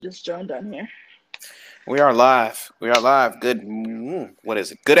Just joined on here. We are live. We are live. What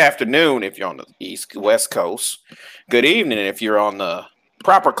is it? Good afternoon if you're on the West Coast. Good evening if you're on the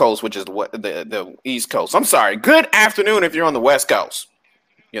proper coast, which is the East Coast. I'm sorry. Good afternoon if you're on the West Coast.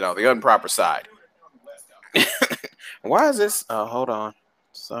 You know, the improper side. Why is this? Oh, hold on.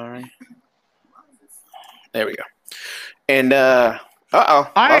 Sorry. There we go. And I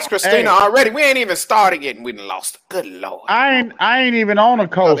lost Christina hey, already. We ain't even started yet, and we done lost her. Good lord. I ain't even on the Oh,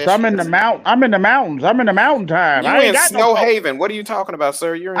 coast. there she I'm in the is. mount. I'm in the mountains. I'm in the mountain time. You I ain't in got no Snow coast. Haven? What are you talking about,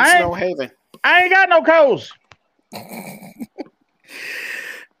 sir? You're in I Snow ain't Haven. I ain't got no coast.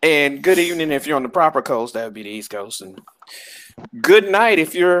 And good evening if you're on the proper coast, that would be the East Coast. And good night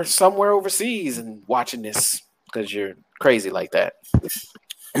if you're somewhere overseas and watching this because you're crazy like that.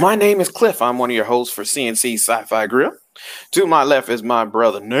 My name is Cliff. I'm one of your hosts for CNC Sci-Fi Grill. To my left is my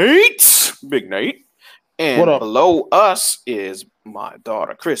brother Nate, Big Nate. What And up? below us is my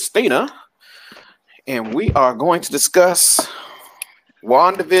daughter Christina. And we are going to discuss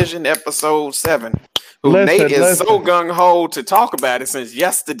WandaVision Episode 7. Who Nate Listen, is so listen. gung-ho to talk about it since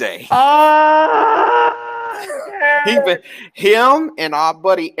yesterday. Ah, He damn been it. him and our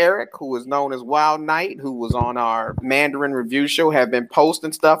buddy Eric, who is known as Wild Knight, who was on our Mandarin review show, have been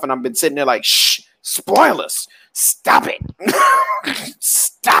posting stuff, and I've been sitting there like, shh, spoilers. Stop it.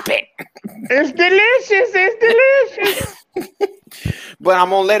 Stop it. It's delicious. It's delicious. But I'm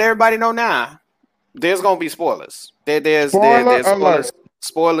gonna let everybody know now. There's gonna be spoilers. Spoiler There's spoilers. alert.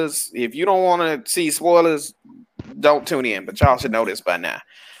 Spoilers. If you don't want to see spoilers, don't tune in. But y'all should know this by now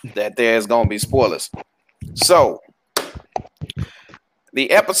that there's gonna be spoilers. So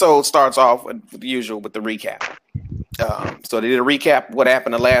the episode starts off with the usual with the recap. So they did a recap what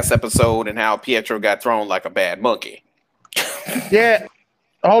happened the last episode and how Pietro got thrown like a bad monkey. Yeah.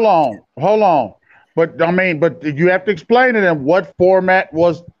 Hold on. But you have to explain to them what format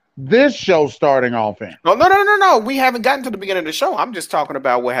was this show starting off in. No. We haven't gotten to the beginning of the show. I'm just talking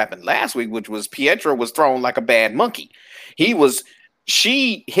about what happened last week, which was Pietro was thrown like a bad monkey.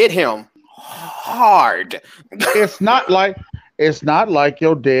 She hit him hard. It's not like it's not like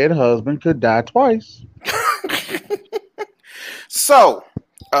your dead husband could die twice. So,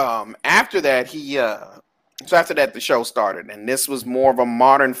 after that, after that, the show started, and this was more of a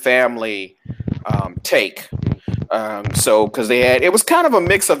Modern Family take. So, because it was kind of a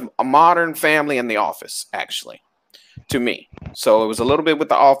mix of a Modern Family and The Office, actually, to me. So it was a little bit with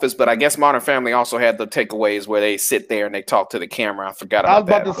The Office, but I guess Modern Family also had the takeaways where they sit there and they talk to the camera. I forgot I was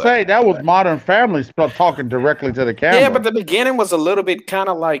about about that, to but say that was Modern Family talking directly to the yeah, but camera. the beginning was a little bit kind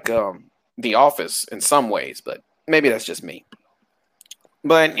of like The Office in some ways, but maybe that's just me.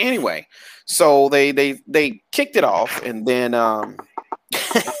 But anyway, so they kicked it off, and then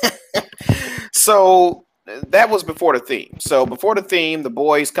so that was before the theme. So before the theme, the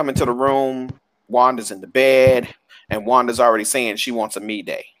boys come into the room. Wanda's in the bed, and Wanda's already saying she wants a me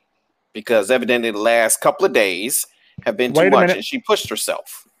day because evidently the last couple of days have been too Wait a much, minute. and she pushed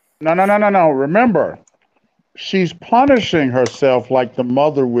herself. No. Remember, she's punishing herself like the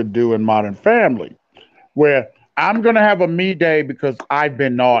mother would do in Modern Family, where I'm going to have a me day because I've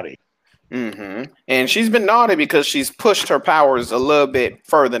been naughty. And she's been naughty because she's pushed her powers a little bit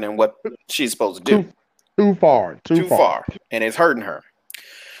further than what she's supposed to do. Too, too far. Too Too far. far, and it's hurting her.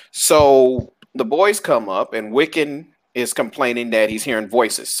 So the boys come up, and Wiccan is complaining that he's hearing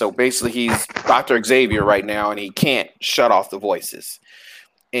voices. So basically, he's Dr. Xavier right now, and he can't shut off the voices.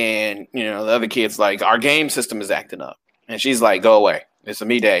 And the other kid's like, our game system is acting up, and she's like, go away. It's a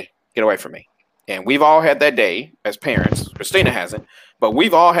me day. Get away from me. And we've all had that day as parents. Christina hasn't, but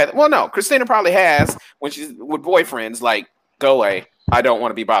we've all had. Well, no, Christina probably has when she's with boyfriends. Like, go away. I don't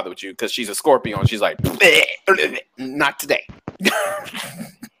want to be bothered with you because she's a Scorpio and she's like, not today.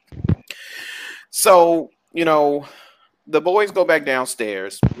 So, the boys go back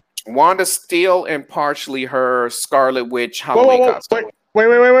downstairs. Wanda's still in partially her Scarlet Witch Whoa, Halloween wait, costume.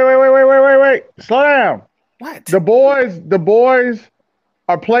 wait. Slow down. What? The boys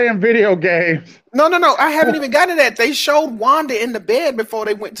are playing video games. No. I haven't even gotten to that. They showed Wanda in the bed before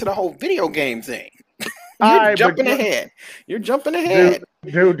they went to the whole video game thing. All You're right, jumping ahead. You're jumping dude, ahead.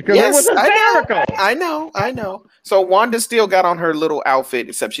 because it was Yes, hysterical. I know. So Wanda still got on her little outfit,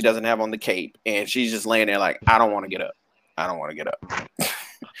 except she doesn't have on the cape, and she's just laying there like, I don't want to get up. I don't want to get up.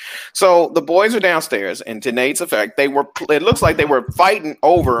 So the boys are downstairs, and to Nate's effect, it looks like they were fighting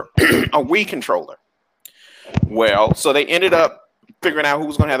over a Wii controller. Well, so they ended up figuring out who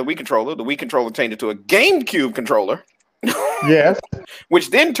was going to have the Wii controller. The Wii controller changed into a GameCube controller. Yes.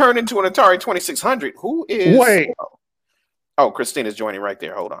 Which then turned into an Atari 2600. Who is? Wait. Oh, Christina's joining right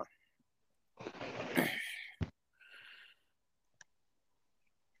there. Hold on.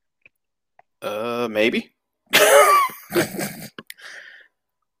 Maybe.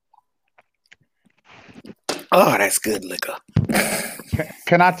 Oh, that's good liquor.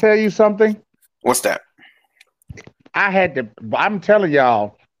 Can I tell you something? What's that? I'm telling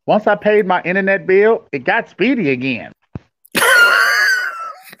y'all, once I paid my internet bill, it got speedy again.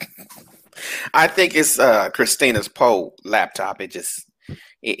 I think it's Christina's Poe laptop. It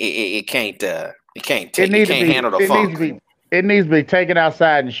can't handle the funk. It needs to be taken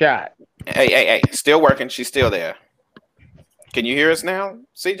outside and shot. Hey, still working. She's still there. Can you hear us now,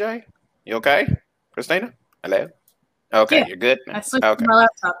 CJ? You okay, Christina? Hello. Okay, yeah. You're good. I switched to my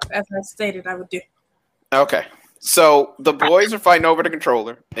laptop as I stated I would do. Okay. So the boys are fighting over the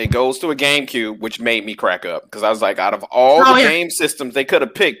controller. It goes to a GameCube, which made me crack up because I was like, out of all the game systems they could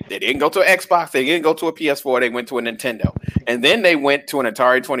have picked, they didn't go to an Xbox, they didn't go to a PS4, they went to a Nintendo, and then they went to an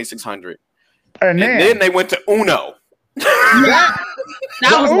Atari 2600, and then they went to Uno. That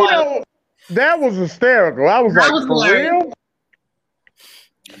was Uno. That was hysterical. I was like, for real?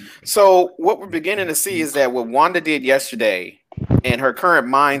 So what we're beginning to see is that what Wanda did yesterday and her current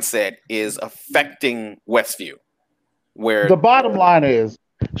mindset is affecting Westview. Where the bottom line is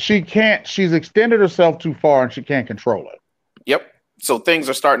she's extended herself too far and she can't control it. Yep. So things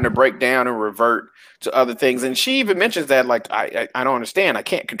are starting to break down and revert to other things. And she even mentions that, like, I don't understand. I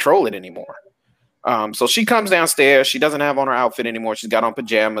can't control it anymore. So she comes downstairs. She doesn't have on her outfit anymore. She's got on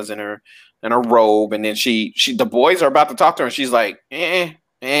pajamas and her robe. And then the boys are about to talk to her. And she's like,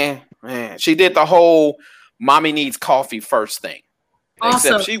 She did the whole mommy needs coffee first thing.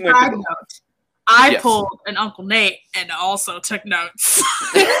 Also, except she went to note. I pulled an Uncle Nate and also took notes.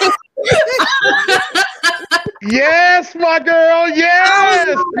 Yes, my girl.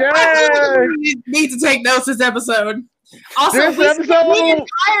 Yes. Need to take notes this episode. Also, we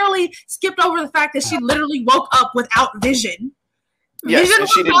entirely skipped over the fact that she literally woke up without vision. Yes, and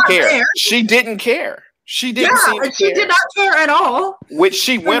she didn't care. There. She didn't care. She didn't seem to care. She did not care at all. Which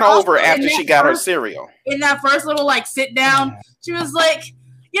she went over after she got her cereal. In that first little sit down, she was like,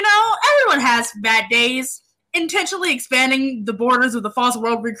 everyone has bad days. Intentionally expanding the borders of the false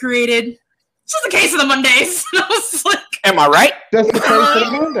world we created. It's just the case of the Mondays. I was like, am I right? That's the case of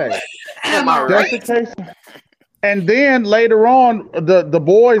the Mondays. Am I right? That's the case. And then later on, the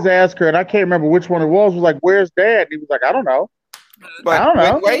boys asked her, and I can't remember which one it was like, where's Dad? And he was like, I don't know. But I don't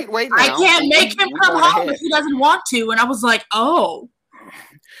know. Wait. I can't make him come home if he doesn't want to. And I was like, oh.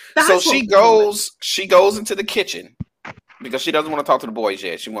 So she goes into the kitchen because she doesn't want to talk to the boys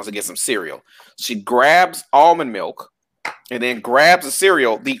yet. She wants to get some cereal. She grabs almond milk and then grabs the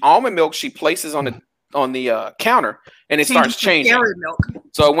cereal. The almond milk she places on the counter and it starts changing. Milk.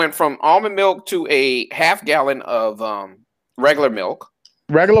 So it went from almond milk to a half gallon of regular milk.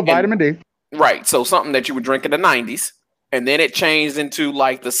 Regular vitamin D. Right. So something that you would drink in the 90s. And then it changed into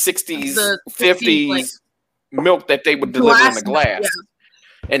like the 60s, 50s milk that they would deliver in the glass. Yeah.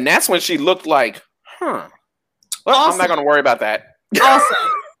 And that's when she looked like, Well, also, I'm not going to worry about that. Also,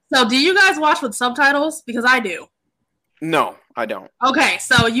 so do you guys watch with subtitles? Because I do. No, I don't. Okay,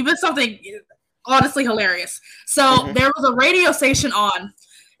 so you missed something honestly hilarious. So there was a radio station on.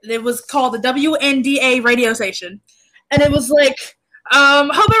 It was called the WNDA radio station. And it was like,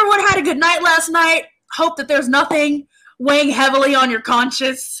 hope everyone had a good night last night. Hope that there's nothing weighing heavily on your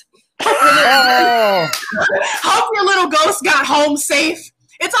conscience. Hope your little ghost got home safe.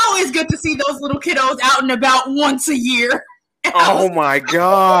 It's always good to see those little kiddos out and about once a year. Oh my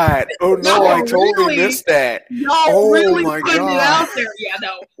God. Oh no, I totally missed that. Really putting it out there. Yeah,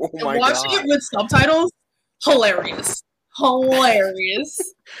 no. Oh my watching God. It with subtitles, hilarious.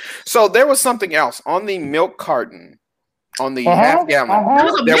 So there was something else on the milk carton, on the half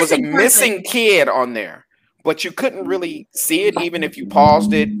gallon. There was a missing kid on there. But you couldn't really see it even if you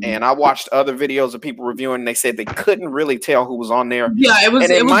paused it. And I watched other videos of people reviewing. And they said they couldn't really tell who was on there. Yeah, it was.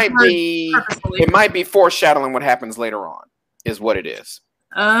 And it might be foreshadowing what happens later on, is what it is.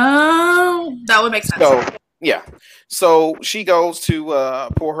 Oh, that would make sense. So yeah, so she goes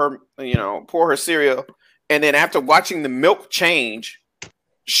to pour her cereal, and then after watching the milk change,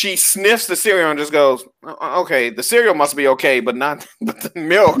 she sniffs the cereal and just goes, "Okay, the cereal must be okay, but not the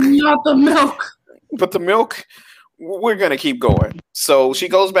milk. Not the milk." But the milk, we're going to keep going. So she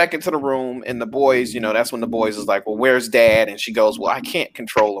goes back into the room and the boys, that's when the boys is like, well, where's Dad? And she goes, well, I can't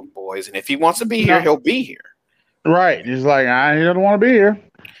control him, boys. And if he wants to be here, he'll be here. Right. He's like, he doesn't want to be here.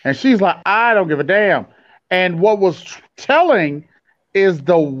 And she's like, I don't give a damn. And what was telling is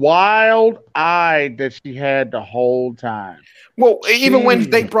the wild eye that she had the whole time. Well, even when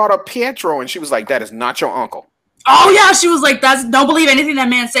they brought up Pietro and she was like, that is not your uncle. Oh, yeah. She was like, don't believe anything that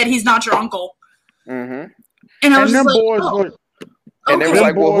man said. He's not your uncle. Mm-hmm. And I was just like, And they was Them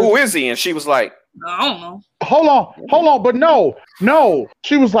like, well, boys- who is he? And she was like, I don't know. Hold on, but no.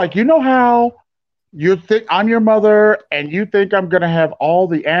 She was like, you know how you think I'm your mother and you think I'm gonna have all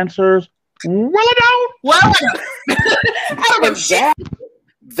the answers? Well, I don't. Well, I don't know.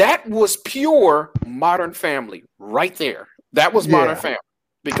 that was pure Modern Family right there. That was Modern Family.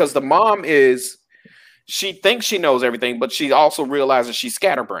 Because the mom she thinks she knows everything, but she also realizes she's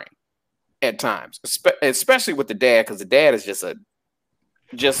scatterbrained at times, especially with the dad, because the dad is just a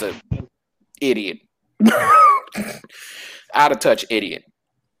idiot, out of touch idiot.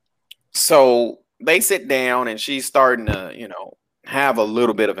 So they sit down, and she's starting to, have a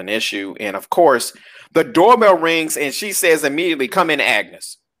little bit of an issue. And of course, the doorbell rings, and she says immediately, "Come in,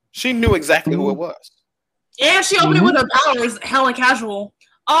 Agnes." She knew exactly who it was. Yeah, she opened it with her powers, hella casual.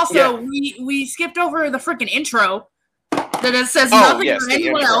 Also, we skipped over the freaking intro that it says nothing for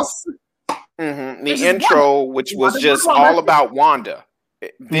anyone else. Mm-hmm. The intro, which was just all about Wanda.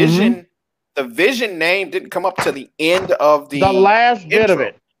 Vision, the Vision name didn't come up to the end of the last intro. bit of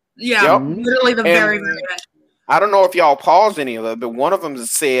it. Yeah, literally the very end. I don't know if y'all paused any of it, but one of them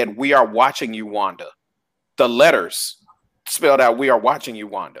said, "We are watching you, Wanda." The letters spelled out, "We are watching you,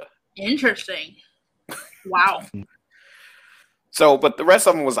 Wanda." Interesting. Wow. So, but the rest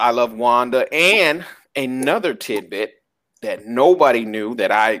of them was "I love Wanda," and another tidbit that nobody knew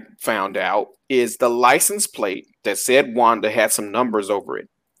that I found out is the license plate that said Wanda had some numbers over it.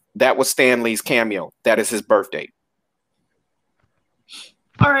 That was Stan Lee's cameo. That is his birthday.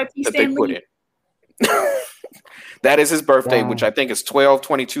 R.I.P. Stan Lee. They put it. That is his birthday, which I think is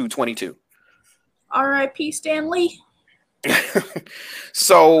 12/22/22. R.I.P. Stan Lee.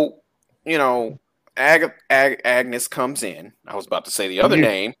 So, Agnes comes in. I was about to say the other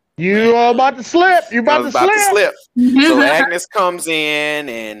name. You are about to slip. You're about to slip. So Agnes comes in,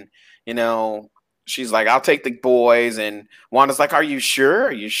 and she's like, "I'll take the boys." And Wanda's like, "Are you sure?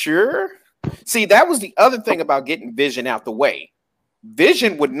 Are you sure?" See, that was the other thing about getting Vision out the way.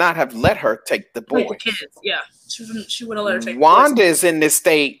 Vision would not have let her take the boys. The kids. Yeah, she wouldn't let her take. Wanda is in this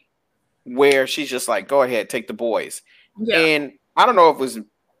state where she's just like, "Go ahead, take the boys." Yeah. And I don't know if it was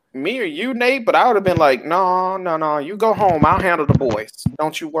me or you, Nate, but I would have been like, no, you go home. I'll handle the boys.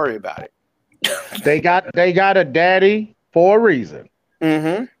 Don't you worry about it. They got a daddy for a reason.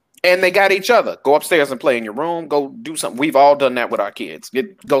 Mm-hmm. And they got each other. Go upstairs and play in your room. Go do something. We've all done that with our kids.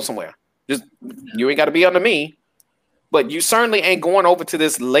 Go somewhere. Just you ain't got to be under me, but you certainly ain't going over to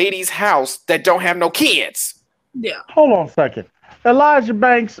this lady's house that don't have no kids. Yeah. Hold on a second. Elijah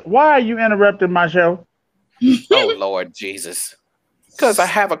Banks, why are you interrupting my show? Oh, Lord Jesus. Because I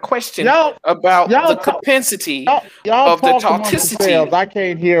have a question about the propensity of the toxicity. I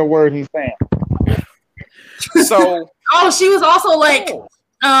can't hear a word he's saying. So, she was also like,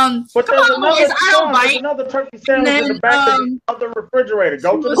 but come on, boys, I don't bite. Another turkey sandwich in the back of the refrigerator.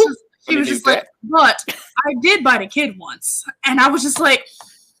 Go to the. She was just like, but I did bite a kid once, and I was just like,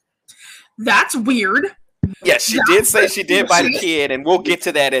 that's weird. Yes, she did say she did bite a kid, and we'll get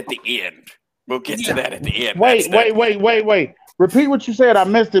to that at the end. We'll get to that at the end. Wait. Repeat what you said. I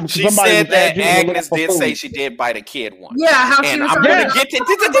missed it. She said that Agnes did say she did bite a kid once. Yeah, how she was. I'm going to get to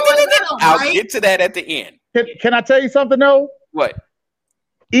I'll get to that at the end. Can I tell you something, though? What?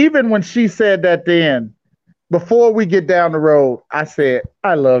 Even when she said that then, before we get down the road, I said,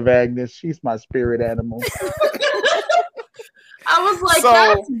 I love Agnes. She's my spirit animal. I was like,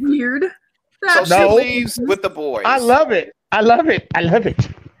 that's weird. She leaves with the boys. I love it.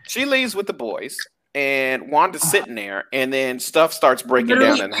 She leaves with the boys, and Wanda's sitting there, and then stuff starts breaking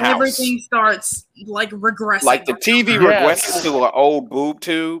down in the house. Everything starts like regressing. Like the TV regresses to an old boob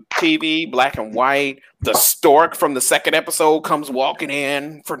tube TV, black and white. The stork from the second episode comes walking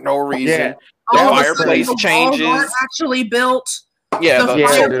in for no reason. The fireplace changes. Actually built. Yeah, the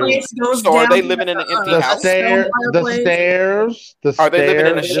fireplace goes down. Are they living in an empty house? The stairs. Are they living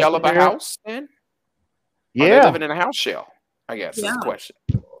in a shell of a house then? Yeah. Are they living in a house shell? I guess is the question.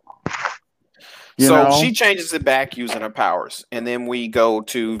 She changes it back using her powers. And then we go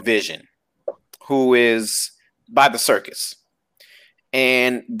to Vision, who is by the circus.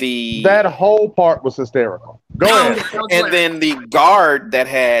 And that whole part was hysterical. Go ahead. And then the guard that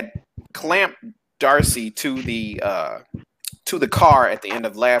had clamped Darcy to the car at the end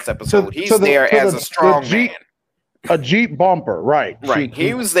of last episode, he's there as a strong man. A Jeep bumper, right.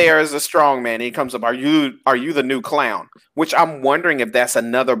 He was there as a strong man. He comes up, are you the new clown? Which I'm wondering if that's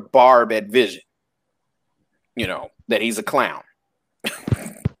another barb at Vision. That he's a clown.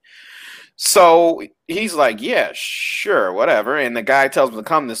 So he's like, yeah, sure, whatever. And the guy tells him to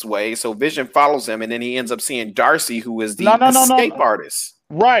come this way. So Vision follows him, and then he ends up seeing Darcy, who is the escape artist.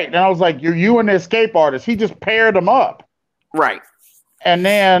 Right. And I was like, you and the escape artist. He just paired them up. Right. And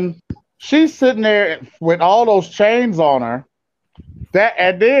then she's sitting there with all those chains on her.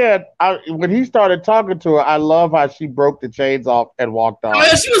 When he started talking to her, I love how she broke the chains off and walked off. Oh,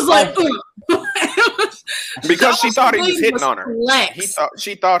 yeah, she was like, because she thought he was hitting on her. Flex.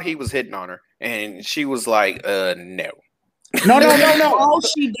 She thought he was hitting on her, and she was like, no. No. All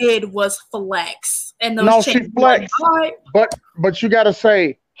she did was flex, and those No, chains she flexed. Like, But you got to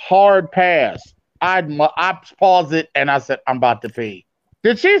say hard pass. I paused it and I said, I'm about to pee.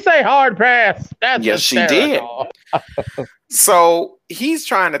 Did she say hard pass? That's yes, she did. So he's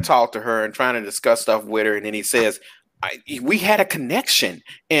trying to talk to her and trying to discuss stuff with her, and then he says, we had a connection,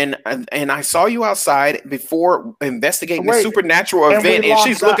 and I saw you outside before investigating the supernatural event, and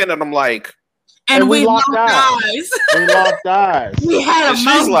she's looking at him like, and we locked eyes. We locked eyes. We had a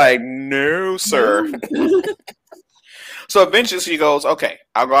she's like, no, sir. So eventually she goes, okay,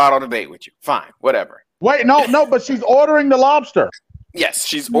 I'll go out on a date with you. Fine, whatever. Wait, no, but she's ordering the lobster. Yes,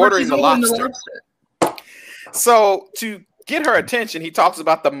 she's ordering the lobster. So to get her attention, he talks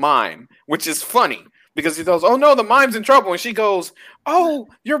about the mime, which is funny because he goes, oh no, the mime's in trouble. And she goes, oh,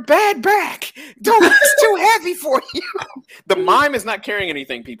 your bad back. It's too heavy for you. The mime is not carrying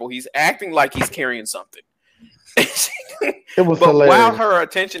anything, people. He's acting like he's carrying something. It was but hilarious. While her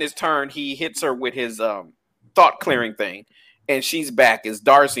attention is turned, he hits her with his thought clearing thing. And she's back as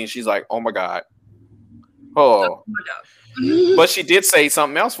Darcy, and she's like, oh my God. Oh my God. But she did say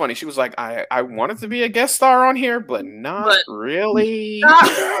something else funny. She was like, I wanted to be a guest star on here, but not really.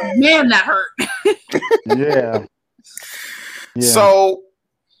 Man, that hurt. Yeah. So,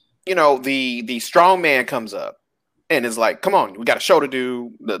 the strong man comes up and is like, come on, we got a show to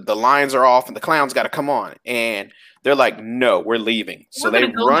do. The lions are off and the clowns got to come on. And they're like, no, we're leaving. So they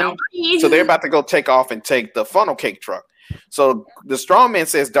run. So they're about to go take off and take the funnel cake truck. So the strong man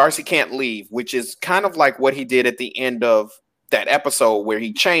says Darcy can't leave, which is kind of like what he did at the end of that episode where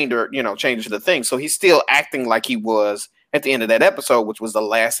he chained her, changed the thing. So he's still acting like he was at the end of that episode, which was the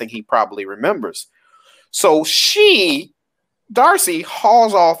last thing he probably remembers. So Darcy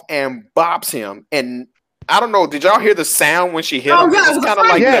hauls off and bops him. And I don't know, did y'all hear the sound when she hit him? Yeah, it was kind of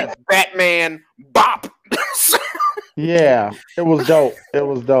like the Batman bop. Yeah, it was dope.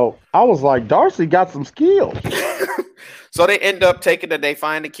 I was like, Darcy got some skills. So they end up they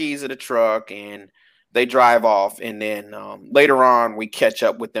find the keys of the truck and they drive off. And then later on, we catch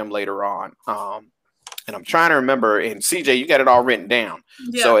up with them later on. And I'm trying to remember, and CJ, you got it all written down.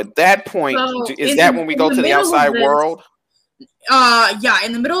 Yeah. So at that point, is that when we go to the outside world? Yeah,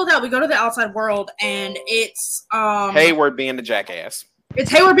 in the middle of that, we go to the outside world, and it's Hayward being the jackass. It's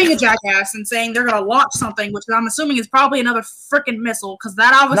Hayward being a jackass and saying they're gonna launch something, which I'm assuming is probably another freaking missile, because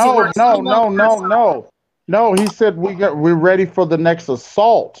that obviously works. No. He said we're ready for the next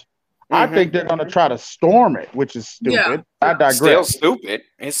assault. Mm-hmm. I think they're gonna try to storm it, which is stupid. Yeah. I digress.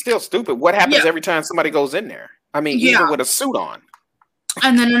 It's still stupid. What happens every time somebody goes in there? I mean, even with a suit on.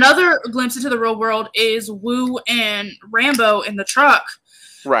 And then another glimpse into the real world is Wu and Rambo in the truck.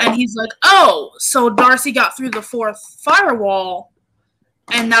 Right. And he's like, oh, so Darcy got through the fourth firewall.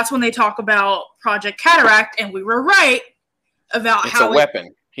 And that's when they talk about Project Cataract. And we were right about how it's a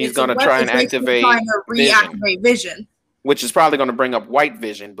weapon. He's going to try and reactivate vision. Which is probably going to bring up white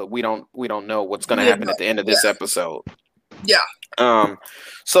vision, but we don't know what's going to happen at the end of this episode. Yeah.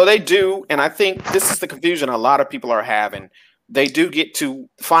 So they do, and I think this is the confusion a lot of people are having. They do get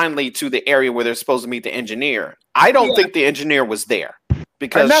finally to the area where they're supposed to meet the engineer. I don't think the engineer was there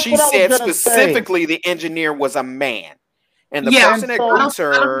because she said specifically the engineer was a man. And the person that greets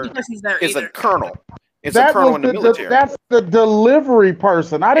her is a colonel. It's a colonel in the military. That's the delivery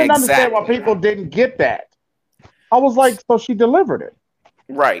person. I didn't understand why people didn't get that. I was like, so she delivered it.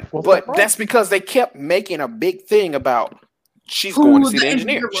 Right. But that's because they kept making a big thing about she's going to see the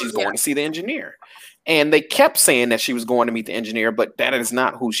engineer. She's going to see the engineer. And they kept saying that she was going to meet the engineer, but that is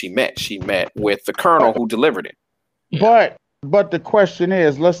not who she met. She met with the colonel who delivered it. But the question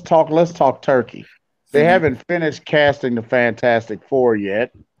is, let's talk turkey. They haven't finished casting the Fantastic Four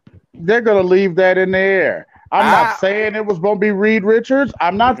yet. They're going to leave that in the air. I'm not saying it was going to be Reed Richards.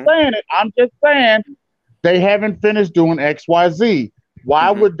 I'm not saying it. I'm just saying they haven't finished doing XYZ.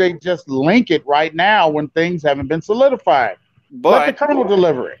 Why would they just link it right now when things haven't been solidified? Let the colonel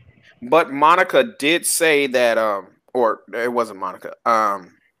deliver it. But Monica did say that, or it wasn't Monica.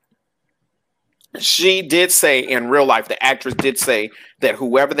 She did say in real life, the actress did say that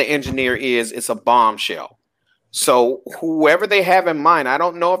whoever the engineer is, it's a bombshell. So whoever they have in mind, I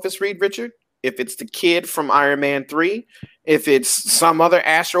don't know if it's Reed Richards, if it's the kid from Iron Man 3, if it's some other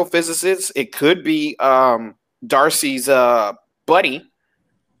astrophysicist, it could be Darcy's buddy.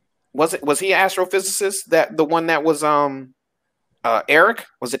 Was he an astrophysicist? That the one that was Eric.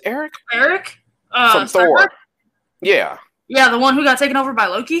 Was it Eric? Eric? From Thor. Yeah. Yeah, the one who got taken over by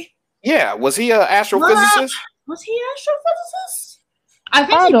Loki? Yeah. Was he an astrophysicist? Was he an astrophysicist? I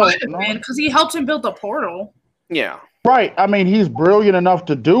think he might have been, because he helped him build the portal. Yeah. Right. I mean, he's brilliant enough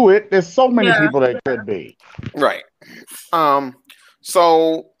to do it. There's so many people that could be. Right.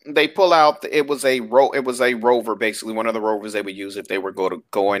 So they pull out. It was a rover, basically one of the rovers they would use if they were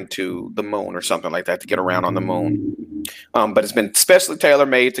going to the moon or something like that to get around on the moon. But it's been specially tailor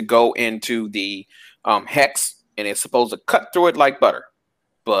made to go into the hex, and it's supposed to cut through it like butter.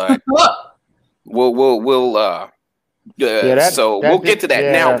 But we'll get to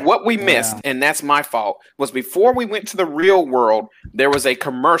that. Now, what we missed, and that's my fault, was before we went to the real world, there was a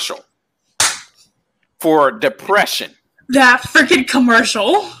commercial for depression. That freaking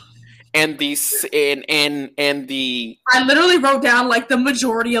commercial. And the I literally wrote down like the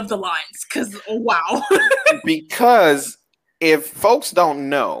majority of the lines because wow. Because if folks don't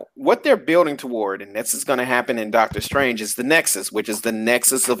know what they're building toward, and this is going to happen in Doctor Strange, is the Nexus, which is the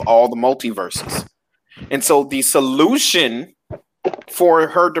nexus of all the multiverses. And so the solution for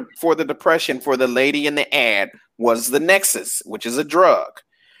the depression for the lady in the ad was the Nexus, which is a drug.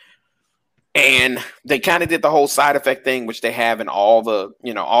 And they kind of did the whole side effect thing, which they have in all the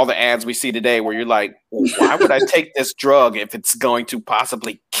ads we see today, where you're like, well, why would I take this drug if it's going to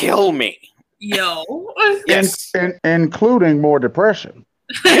possibly kill me? Yo. Yes. Including more depression.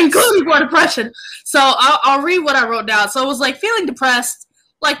 Including more depression. So I'll read what I wrote down. So it was like feeling depressed,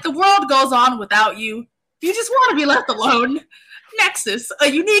 like the world goes on without you. You just want to be left alone. Nexus, a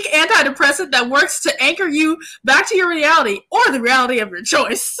unique antidepressant that works to anchor you back to your reality or the reality of your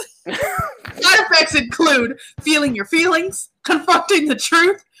choice. Side effects include feeling your feelings, confronting the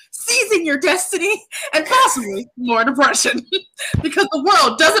truth, seizing your destiny, and possibly more depression. Because the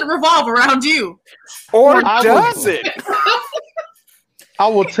world doesn't revolve around you. Or does it? I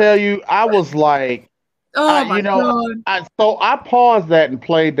will tell you, I was like, oh my God. So I paused that and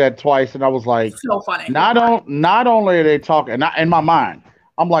played that twice, and I was like, so funny. Not only are they talking, in my mind,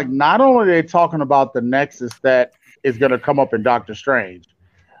 I'm like, not only are they talking about the Nexus that is going to come up in Doctor Strange,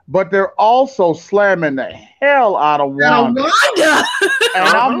 but they're also slamming the hell out of Wanda. And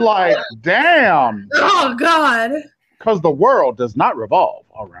I'm like, damn. Oh God. Because the world does not revolve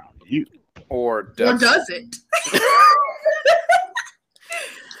around you. Or does it?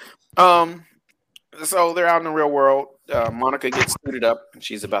 So they're out in the real world. Monica gets suited up and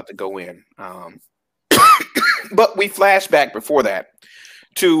she's about to go in. But we flash back before that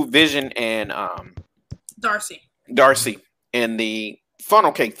to Vision and Darcy and the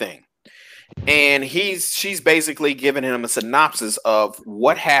funnel cake thing. And she's basically giving him a synopsis of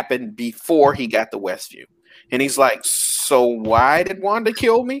what happened before he got the Westview. And he's like, so why did Wanda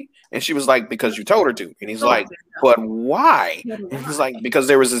kill me? And she was like, because you told her to. And he's like, but why? And he's like, because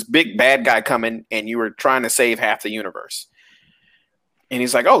there was this big bad guy coming and you were trying to save half the universe. And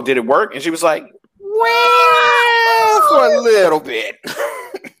he's like, oh, did it work? And she was like, well, for a little bit.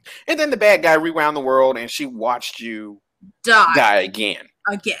 And then the bad guy rewound the world and she watched you die again.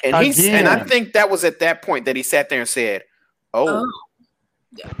 And I think that was at that point that he sat there and said,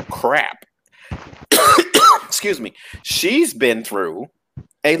 crap. Excuse me. She's been through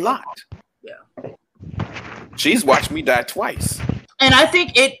a lot. Yeah. She's watched me die twice. And I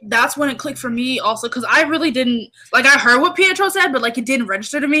think that's when it clicked for me also, because I really didn't, like, I heard what Pietro said, but, like, it didn't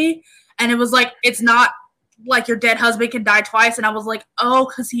register to me. And it was like, it's not like your dead husband can die twice. And I was like, oh,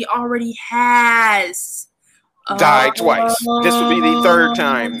 because he already has died twice. This would be the third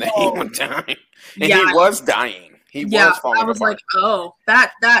time that he would die. And he was dying. He was falling apart. I was like, oh,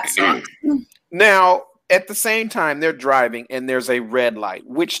 that sucks. Now, at the same time, they're driving and there's a red light,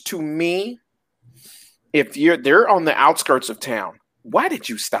 which to me, if they're on the outskirts of town, why did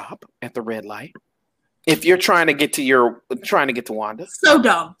you stop at the red light? If you're trying to get to Wanda. So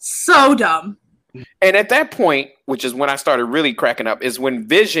dumb. And at that point, which is when I started really cracking up, is when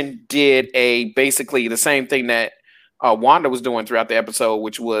Vision did basically the same thing that Wanda was doing throughout the episode,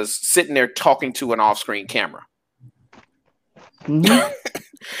 which was sitting there talking to an off-screen camera. Mm-hmm.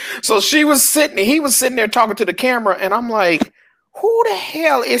 So he was sitting there talking to the camera, and I'm like, who the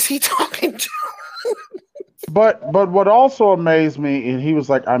hell is he talking to? But what also amazed me, and he was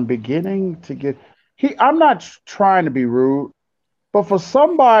like, I'm beginning to get. I'm not trying to be rude, but for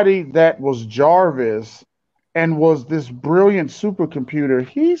somebody that was Jarvis and was this brilliant supercomputer,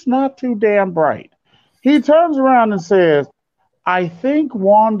 he's not too damn bright. He turns around and says, I think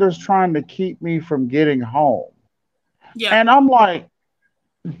Wanda's trying to keep me from getting home. Yeah. And I'm like,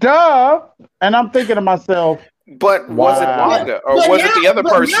 duh. And I'm thinking to myself, but was it Wanda or was it the other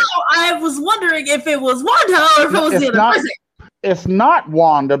person? No, I was wondering if it was Wanda or if it was the other person. it's not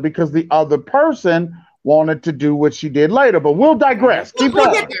Wanda because the other person wanted to do what she did later. But we'll digress. Keep We'll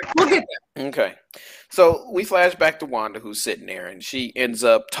going. get there. We'll get there. Okay. So we flash back to Wanda, who's sitting there, and she ends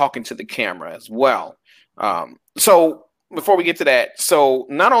up talking to the camera as well. So before we get to that, so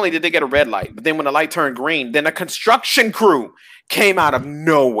not only did they get a red light, but then when the light turned green, then a construction crew came out of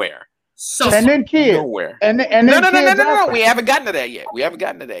nowhere. And then kids. Nowhere. And then No. We haven't gotten to that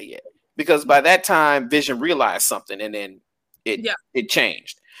yet. Because by that time, Vision realized something, and then it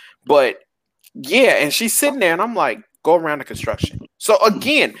changed. But yeah, and she's sitting there, and I'm like, go around the construction. So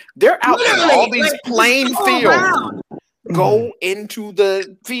again, they're out in all these plain fields. Go into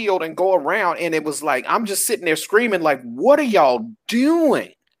the field and go around, and it was like I'm just sitting there screaming, like, "What are y'all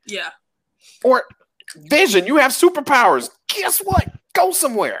doing?" Yeah. Or Vision, you have superpowers. Guess what? Go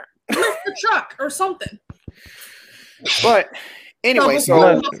somewhere. The truck or something. But anyway,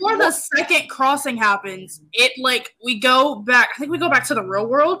 before the second crossing happens, we go back. I think we go back to the real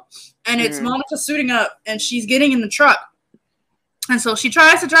world, and it's Monica suiting up, and she's getting in the truck, and so she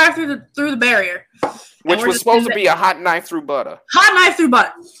tries to drive through the barrier, which was supposed to be a hot knife through butter.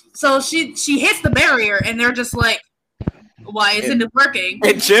 So she hits the barrier, and they're just like, "Why isn't it working?"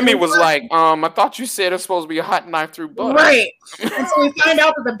 And Jimmy was like, I thought you said it's supposed to be a hot knife through butter." Right. And so we find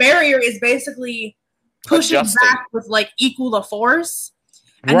out that the barrier is basically pushing back with equal the force.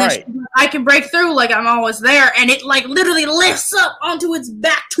 And then I can break through, I'm always there, and it literally lifts up onto its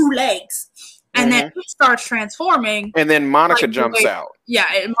back two legs. And then it starts transforming. And then Monica jumps out. Yeah,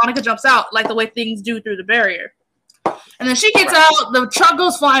 and Monica jumps out the way things do through the barrier. And then she gets out, the truck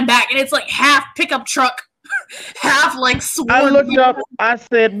goes flying back, and it's half pickup truck, half sword. I looked up, I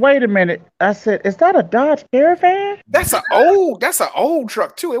said, wait a minute. I said, is that a Dodge Caravan? That's an old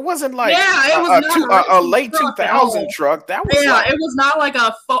truck too. It wasn't a late 2000 truck. That was it was not like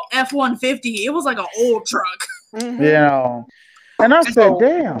a F-150. It was like an old truck. And I said,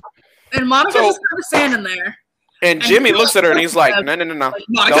 damn. And Monica just started standing there. And Jimmy looks at her and he's like, no.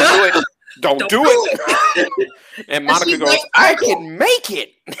 Monica, don't do it. Don't do it. And Monica goes, I can make it.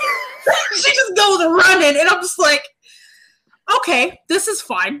 She just goes running. And I'm just like, okay, this is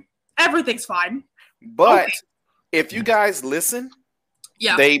fine. Everything's fine. But if you guys listen,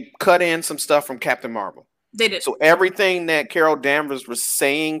 they cut in some stuff from Captain Marvel. They did. So everything that Carol Danvers was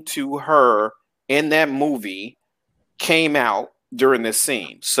saying to her in that movie came out during this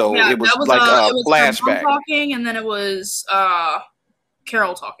scene. So it was a flashback. Talking, and then it was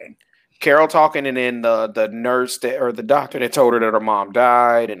Carol talking. Carol talking, and then the nurse or the doctor that told her that her mom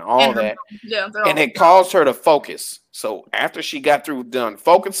died and all that. And it caused her to focus. So after she got done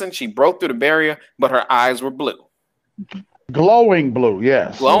focusing, she broke through the barrier, but her eyes were blue. Glowing blue,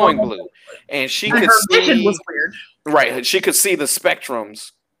 yes. Glowing blue. And she could see. Vision was weird. Right. She could see the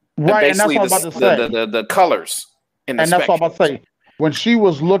spectrums. Right, and that's what I'm about to say. The colors in the spectrum. That's what I'm about to say. When she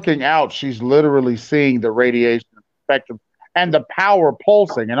was looking out, she's literally seeing the radiation spectrum and the power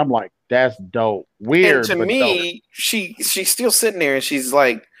pulsing. And I'm like, that's dope. Weird. And to me, dope. She's still sitting there and she's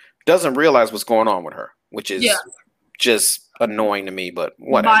doesn't realize what's going on with her, which is just annoying to me, but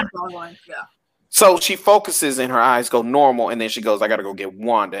whatever. Yeah. So she focuses and her eyes go normal, and then she goes, I gotta go get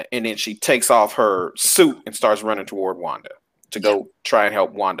Wanda. And then she takes off her suit and starts running toward Wanda to go try and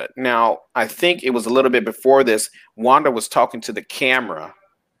help Wanda. Now, I think it was a little bit before this, Wanda was talking to the camera.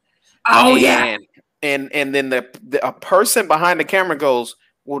 Oh, yeah. And then a person behind the camera goes,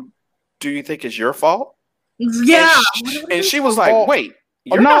 well, do you think it's your fault? Yeah. And she was like, wait,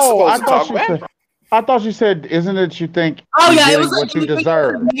 you're not supposed to talk back. I thought she said, isn't it you think it was what you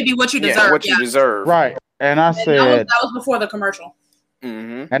deserve? Maybe what you deserve. Yeah, what you deserve. Right. And I said... That was before the commercial.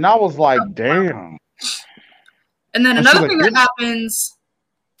 Mm-hmm. And I was like, damn. And then another thing that happens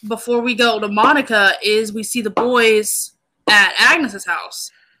before we go to Monica is we see the boys at Agnes's house.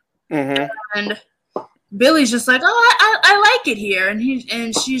 Mm-hmm. And Billy's just like, oh, I like it here.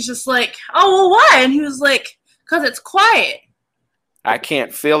 And she's just like, oh, well, why? And he was like, because it's quiet. I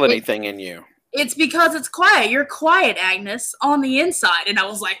can't feel anything in you. It's because it's quiet. You're quiet, Agnes, on the inside. And I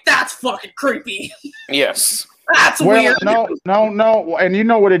was like, that's fucking creepy. Yes. That's weird. No. And you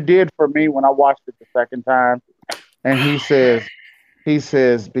know what it did for me when I watched it the second time? And he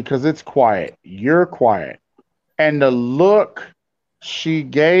says, because it's quiet, you're quiet. And the look she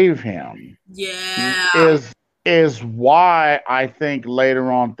gave him is why I think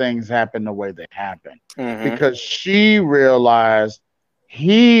later on things happen the way they happen. Mm-hmm. Because she realized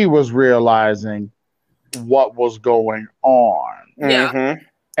he was realizing what was going on. Yeah. Mm-hmm.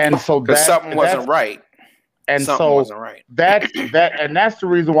 And so something wasn't right. And something so wasn't right. that's the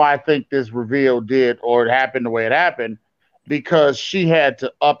reason why I think this reveal did, or it happened the way it happened, because she had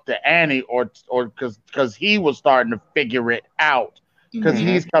to up the ante, or because he was starting to figure it out because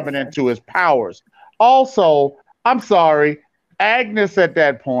he's coming into his powers. Also, I'm sorry, Agnes at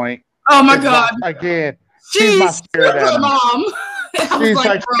that point. Oh my God! Again, she's my spirit super mom. She's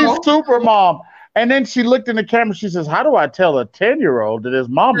like she's super mom. And then she looked in the camera. She says, "How do I tell a 10-year-old that his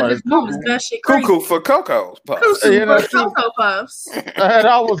mama is cuckoo for Cocoa Puffs?" You know, Cocoa Puffs. And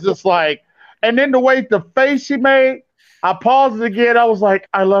I was just like, and then the way the face she made, I paused it again. I was like,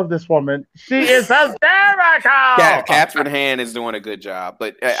 I love this woman. She is hysterical. Catherine Hahn is doing a good job,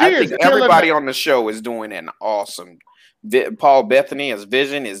 but I think everybody on the show is doing an awesome. Paul Bettany as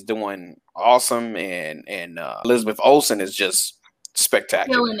Vision is doing awesome, and Elizabeth Olsen is just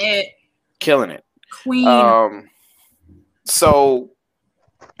spectacular, killing it, queen. So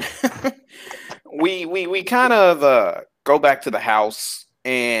we kind of go back to the house,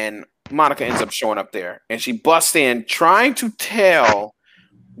 and Monica ends up showing up there, and she busts in trying to tell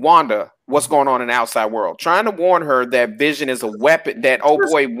Wanda what's going on in the outside world, trying to warn her that Vision is a weapon that old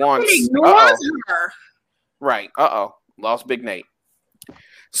boy wants. Her. Right. Lost Big Nate.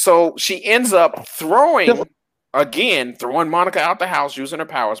 So she ends up throwing Monica out the house using her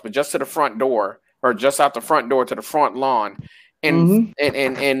powers, but just to the front door, or just out the front door to the front lawn. And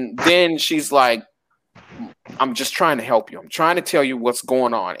and then she's like, I'm just trying to help you. I'm trying to tell you what's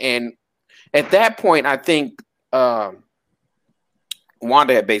going on. And at that point, I think Wanda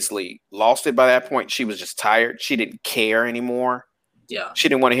had basically lost it by that point. She was just tired. She didn't care anymore. Yeah. She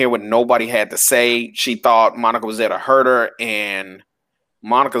didn't want to hear what nobody had to say. She thought Monica was there to hurt her. And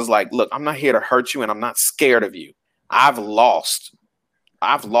Monica's like, look, I'm not here to hurt you, and I'm not scared of you. I've lost.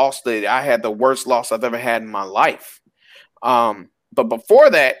 I had the worst loss I've ever had in my life. But before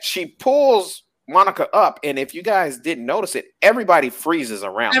that, she pulls Monica up, and if you guys didn't notice it, everybody freezes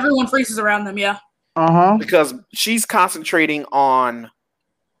around. Everyone freezes around them, yeah. Because she's concentrating on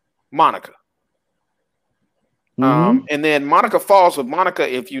Monica. And then Monica falls with Monica.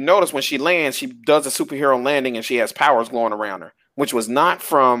 If you notice, when she lands, she does a superhero landing, and she has powers glowing around her, which was not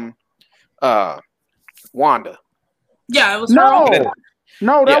from Wanda. Yeah, it was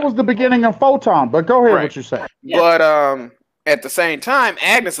that was the beginning of Photon. But go ahead, what you say. Yeah. But at the same time,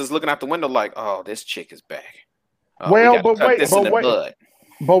 Agnes is looking out the window like, "Oh, this chick is back." But wait.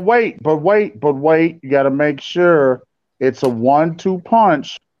 You got to make sure it's a 1-2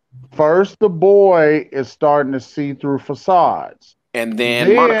 punch. First, the boy is starting to see through facades. And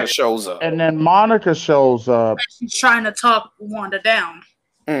then Monica shows up. She's trying to talk Wanda down.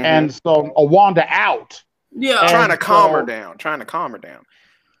 And so, Wanda out. Yeah. Trying to calm her down.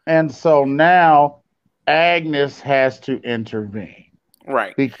 And so now Agnes has to intervene.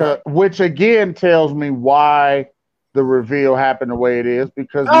 Right. Which again tells me why the reveal happened the way it is.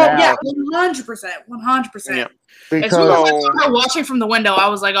 Because 100%. Yeah. As soon as I saw her watching from the window, I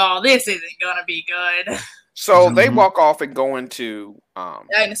was like, "Oh, this isn't gonna be good." So they walk off and go into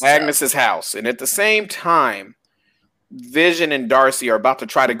Agnes's house, and at the same time, Vision and Darcy are about to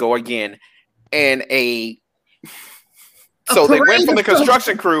try to go again, and they went from the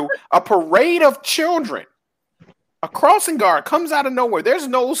construction crew. A parade of children, a crossing guard comes out of nowhere. There's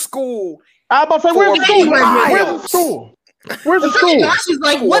no school. I'm about to say, where's the school? Where's the school? She's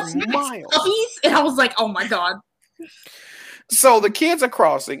like, "What's next, puppies?" And I was like, "Oh my God." So the kids are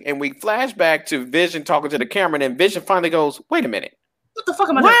crossing, and we flash back to Vision talking to the camera, and then Vision finally goes, "Wait a minute. What the fuck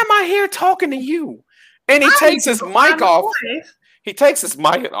am I doing? Why am I here talking to you?" And he takes his mic off. He takes his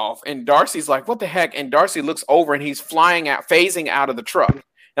mic off, and Darcy's like, "What the heck?" And Darcy looks over, and he's phasing out of the truck.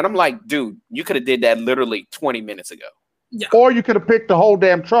 And I'm like, dude, you could have did that literally 20 minutes ago. Yeah. Or you could have picked the whole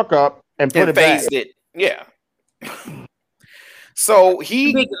damn truck up and put it back. Phased it. Yeah. So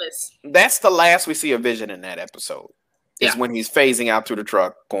that's the last we see of Vision in that episode. Is when he's phasing out through the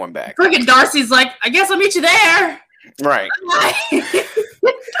truck, going back. Freaking Darcy's like, "I guess I'll meet you there." Right.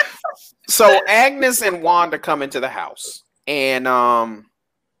 So Agnes and Wanda come into the house, and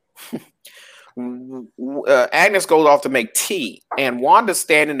Agnes goes off to make tea, and Wanda's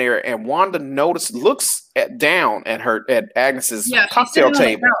standing there, and Wanda looks down at Agnes's cocktail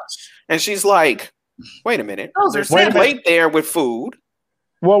table, and she's like, "Wait a minute, there's a plate there with food."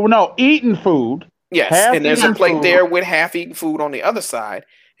 Well, no, eating food. Yes, and there's a plate there with half-eaten food on the other side.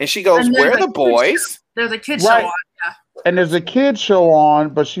 And she goes, "Where are the boys?" There's a kid show on. Yeah. And there's a kid show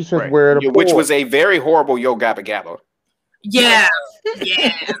on, but she says, "Where are the boys?" Which was a very horrible Yo Gabba Gabba. Yeah.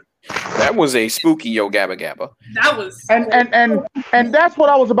 Yeah. That was a spooky Yo Gabba Gabba. That was and that's what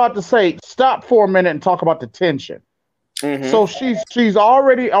I was about to say. Stop for a minute and talk about the tension. So she's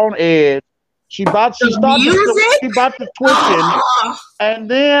already on edge. She about to twitching,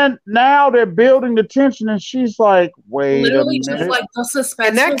 and then now they're building the tension, and she's like, "Wait literally a minute!" just like the suspense.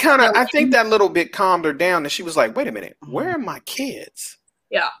 And that kind of, I think that little bit calmed her down, and she was like, "Wait a minute, where are my kids?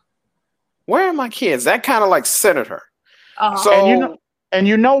 Yeah, where are my kids?" That kind of like centered her. So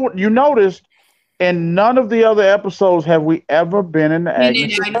you noticed in none of the other episodes have we ever been in the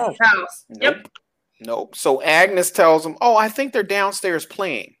Agnes' house. Nope. So Agnes tells them, "Oh, I think they're downstairs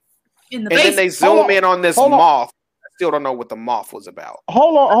playing." In the and basement. then they zoom in on this moth. I still don't know what the moth was about.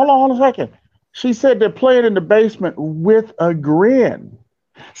 Hold on a second. She said they're playing in the basement with a grin.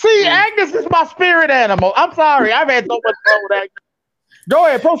 See, Agnes is my spirit animal. I'm sorry. I've had so much fun with Agnes. Go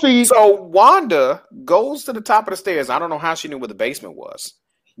ahead, proceed. So Wanda goes to the top of the stairs. I don't know how she knew where the basement was,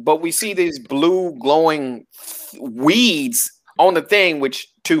 but we see these blue glowing weeds on the thing, which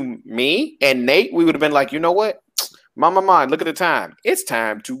to me and Nate, we would have been like, you know what? Mama, look at the time. It's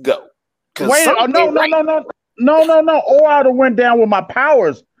time to go. Wait, no. Or I'd have went down with my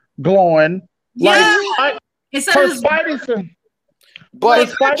powers glowing. Yeah. Like, her Spidey sense. But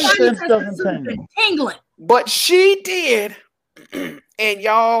Spidey sense doesn't tingle. But she did, and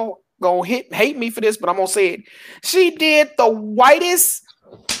y'all gonna hate me for this, but I'm gonna say it. She did the whitest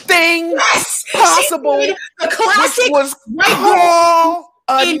thing possible, the classic, which was call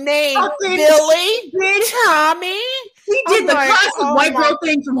a name, Billy, Tommy. He did the classic white girl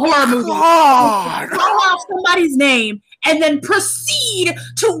thing from horror movies. Call out somebody's name and then proceed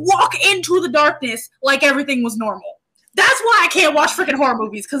to walk into the darkness like everything was normal. That's why I can't watch freaking horror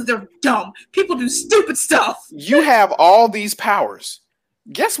movies, because they're dumb. People do stupid stuff. You have all these powers.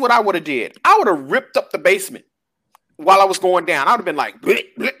 Guess what I would have did? I would have ripped up the basement while I was going down. I would have been like, bleh,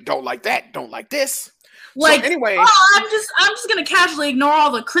 bleh, don't like that, don't like this. Like, so anyway, I'm just gonna casually ignore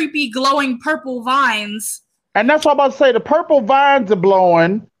all the creepy glowing purple vines. And that's what I'm about to say. The purple vines are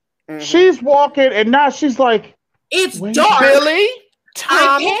blowing. Mm-hmm. She's walking, and now she's like, "It's dark." Billy,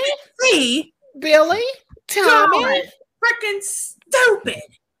 Tommy, I can't see. Billy, Tommy, freaking stupid.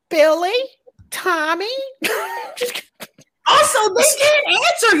 Billy, Tommy. Also, they didn't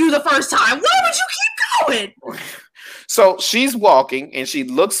answer you the first time. Why would you keep going? So she's walking, and she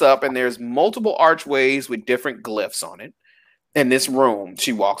looks up, and there's multiple archways with different glyphs on it in this room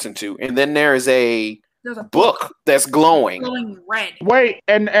she walks into, and then there's a book that's glowing red. Wait,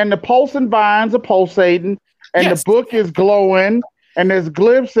 and the pulsing vines are pulsating, and the book is glowing, and there's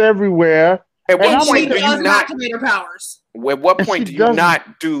glyphs everywhere. At what point do you not activate her powers? At what point do you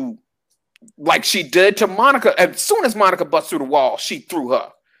not do like she did to Monica? As soon as Monica busts through the wall, she threw her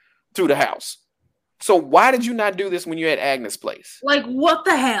through the house. So why did you not do this when you had Agnes' place? Like, what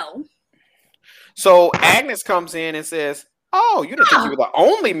the hell? So Agnes comes in and says, "Oh, you didn't think you were the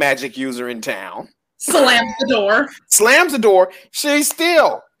only magic user in town." Slams the door. Slams the door. She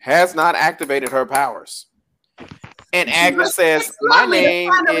still has not activated her powers. And Agnes says, "My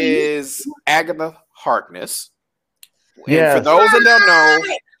name is Agatha Harkness." And for those that don't know,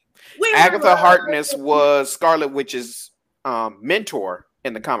 Agatha Harkness was Scarlet Witch's mentor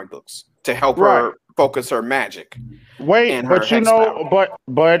in the comic books to help her focus her magic. Wait, but you know,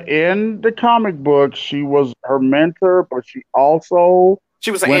 but in the comic book, she was her mentor, but she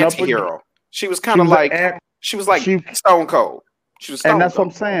was an anti-hero. She was kind of like Stone Cold. She was Stone and that's Cold.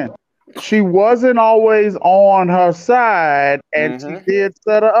 what I'm saying. She wasn't always on her side, and she did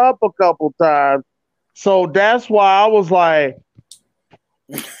set her up a couple times. So that's why I was like,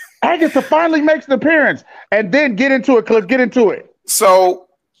 Agatha finally makes an appearance, and then get into it, Cliff. Get into it. So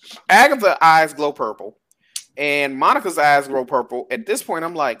Agatha's eyes glow purple, and Monica's eyes glow purple. At this point,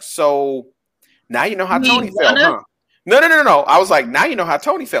 I'm like, so now you know how Tony felt, huh? No. I was like, now you know how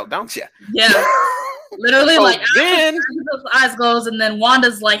Tony felt, don't you? Yeah. Literally, so like, then eyes glows, and then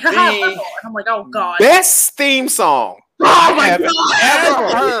Wanda's like, haha, and I'm like, oh god. Best theme song ever.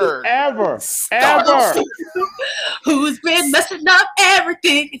 Who's been messing up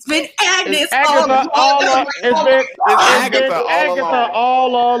everything? It's been Agnes. It's Agatha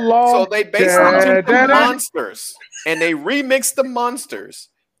all along. So they basically took monsters and they remixed the monsters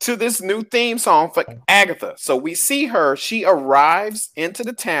to this new theme song for Agatha. So we see her. She arrives into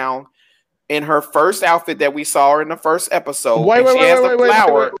the town in her first outfit that we saw her in the first episode. She has the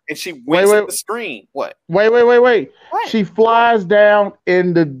flower and she winks at the screen. What? Wait. What? She flies down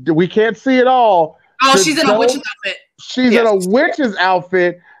in the. We can't see it all. Oh, she's in a witch's outfit. She's in a witch's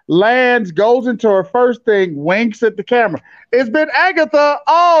outfit. Lands, goes into her first thing, winks at the camera. It's been Agatha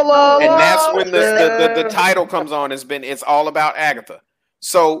all along. And that's when the title comes on. It's all about Agatha.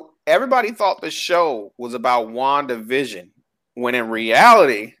 So everybody thought the show was about WandaVision, when in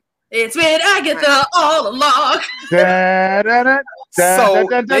reality, It's been Agatha all along. So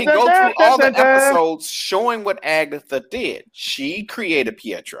they go through all the episodes showing what Agatha did. She created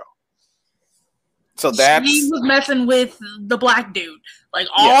Pietro. So she was messing with the black dude. Like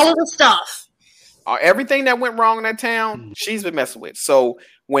all of the stuff. Everything that went wrong in that town, she's been messing with. So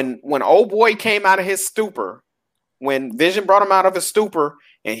when old boy came out of his stupor, when Vision brought him out of his stupor,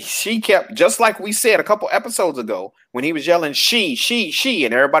 and she kept, just like we said a couple episodes ago, when he was yelling she,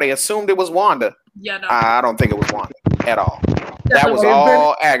 and everybody assumed it was Wanda. Yeah, no. I don't think it was Wanda at all. That was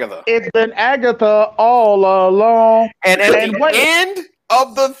all Agatha. It's been Agatha all along. And at the end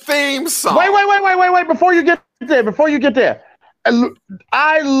of the theme song. Wait. Before you get there.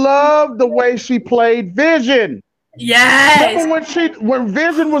 I love the way she played Vision. Yes. Remember when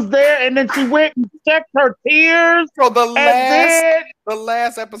Vision was there and then she went and checked her tears? So the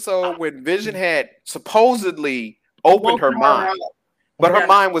last episode when Vision had supposedly opened her mind, but her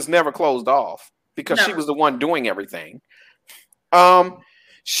mind was never closed off because she was the one doing everything.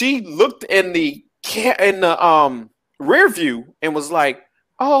 She looked in the rear view and was like,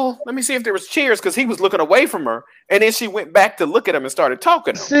 "Oh, let me see if there was cheers," because he was looking away from her, and then she went back to look at him and started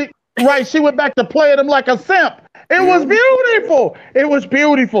talking to him. She went back to play at him like a simp. It was beautiful. It was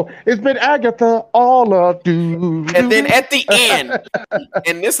beautiful. It's been Agatha all up. And then at the end,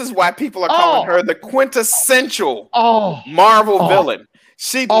 and this is why people are calling her the quintessential Marvel villain.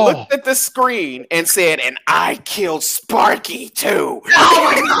 She looked at the screen and said, "And I killed Sparky too."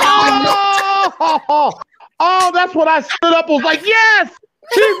 Oh, that's what I stood up. Was like, yes,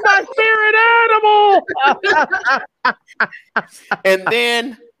 she's my spirit animal. And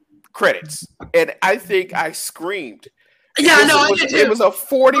then credits, and I think I screamed. Yeah, no, I did too. It was a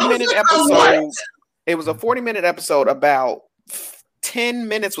 40-minute episode. It was a 40-minute episode. About 10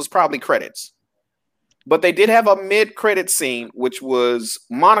 minutes was probably credits, but they did have a mid-credit scene, which was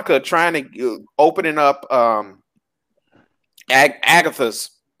Monica trying to opening up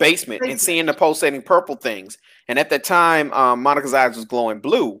Agatha's basement and seeing the pulsating purple things. And at that time, Monica's eyes was glowing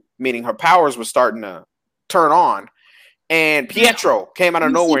blue, meaning her powers were starting to turn on. And Pietro came out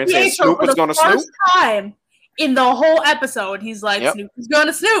of nowhere and said, "Snoop is going to snoop." First time in the whole episode, he's like, "Snoop is going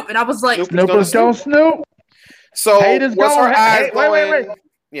to snoop," and I was like, "Snoop is going to snoop." So haters was her eyes wait.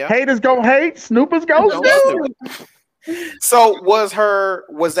 Yeah. Haters gonna hate. Snoop is going to snoop. So was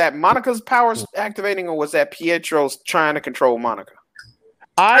that Monica's powers activating, or was that Pietro's trying to control Monica?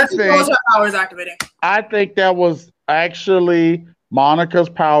 I think those are powers activating. I think that was actually Monica's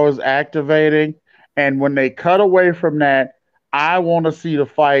powers activating. And when they cut away from that, I want to see the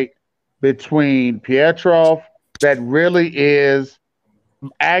fight between Pietro, that really is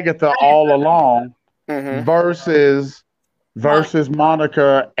Agatha all along, versus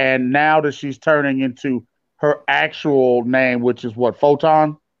Monica, and now that she's turning into her actual name, which is what,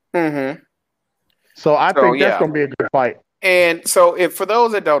 Photon? So I think that's going to be a good fight. And so, for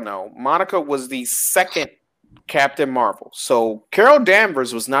those that don't know, Monica was the second Captain Marvel. So Carol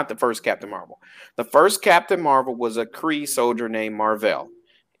Danvers was not the first Captain Marvel. The first Captain Marvel was a Kree soldier named Mar-Vell,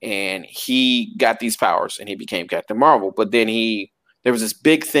 and he got these powers and he became Captain Marvel. But then there was this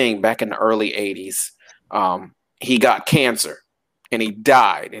big thing back in the early 80s. He got cancer and he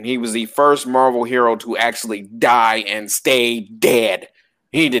died, and he was the first Marvel hero to actually die and stay dead.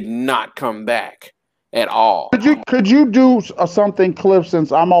 He did not come back at all. Could you do something, Cliff,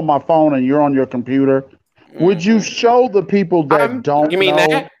 since I'm on my phone and you're on your computer? Would you show the people that don't? You mean know?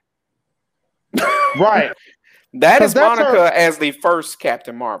 That? Right. That is Monica as the first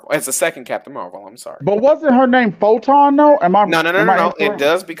Captain Marvel, as the second Captain Marvel. I'm sorry, but wasn't her name Photon though? No. It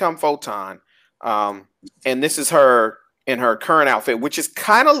does become Photon, and this is her in her current outfit, which is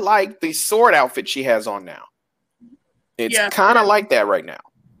kind of like the sword outfit she has on now. It's kind of like that right now.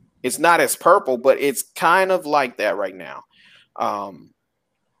 It's not as purple, but it's kind of like that right now. I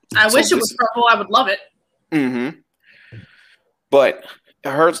wish it was purple. I would love it. But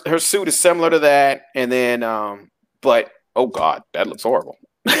her suit is similar to that, and then but oh god, that looks horrible.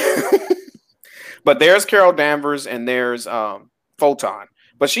 But there's Carol Danvers and there's Photon.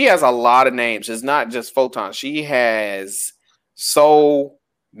 But she has a lot of names. It's not just Photon. She has so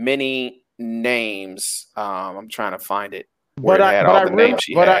many names. I'm trying to find it. Where it had all the names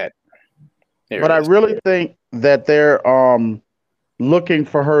she had. But I really think that they're looking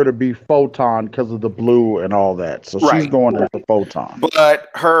for her to be Photon because of the blue and all that. So she's going as a Photon. But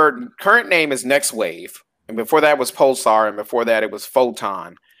her current name is Next Wave. And before that was Pulsar. And before that it was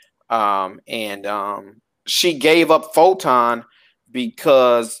Photon. She gave up Photon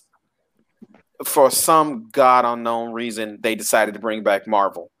because for some god unknown reason, they decided to bring back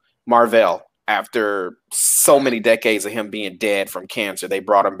Mar-Vell after so many decades of him being dead from cancer. They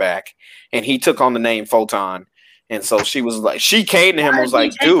brought him back, and he took on the name Photon. And so she was like, she came to him and was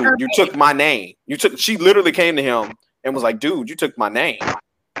like, dude, you took my name. She literally came to him and was like, dude, you took my name.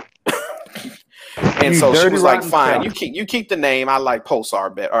 And so she was like, fine, you keep the name. I like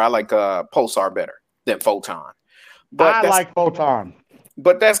Pulsar better, or I like Pulsar better than Photon. But I like Photon.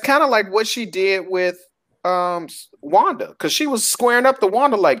 But that's kind of like what she did with Wanda, because she was squaring up to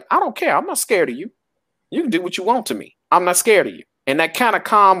Wanda like, I don't care. I'm not scared of you. You can do what you want to me. I'm not scared of you. And that kind of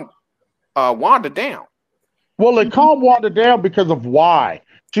calmed Wanda down. Well, it calmed Wanda down because of why.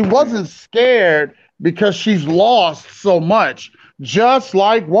 She wasn't scared because she's lost so much, just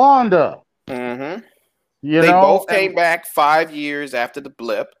like Wanda. Mm-hmm. They both came back 5 years after the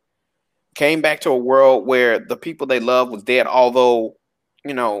blip, came back to a world where the people they loved was dead, although,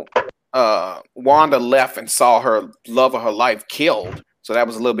 Wanda left and saw her love of her life killed. So that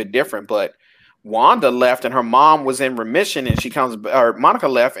was a little bit different, but Wanda left and her mom was in remission, and Monica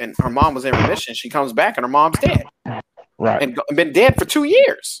left and her mom was in remission. She comes back and her mom's dead. Right. And been dead for 2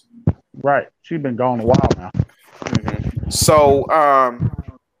 years. Right. She's been gone a while now. Mm-hmm. So,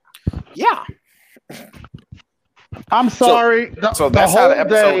 yeah. I'm sorry. So that's how the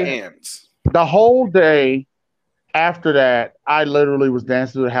episode ends. The whole day after that, I literally was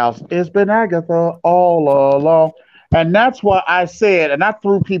dancing through the house. It's been Agatha all along. And that's what I said. And I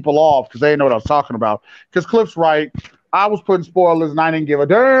threw people off because they didn't know what I was talking about. Because Cliff's right. I was putting spoilers and I didn't give a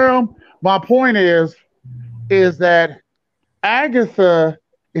damn. My point is that Agatha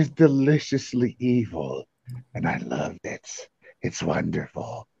is deliciously evil. And I love it. It's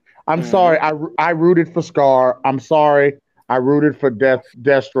wonderful. I'm sorry. I rooted for Scar. I'm sorry. I rooted for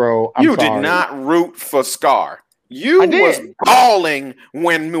Destro. You did not root for Scar. You was bawling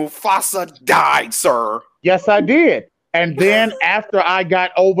when Mufasa died, sir. Yes, I did. And then after I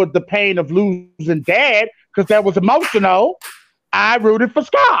got over the pain of losing Dad, because that was emotional, I rooted for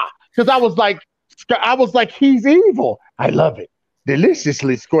Scar. Because I was like, he's evil. I love it.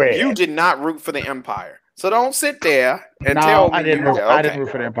 Deliciously square. You did not root for the Empire. So don't sit there and tell me. I didn't root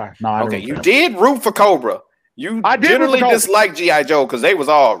for the Empire. No, I didn't. You did root for Cobra. You generally disliked G.I. Joe because they was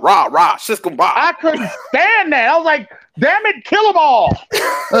all rah, Siskum Bob. I couldn't stand that. I was like, damn it, kill them all.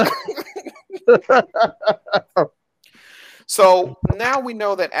 So now we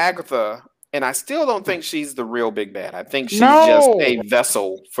know that Agatha, and I still don't think she's the real big bad. I think she's just a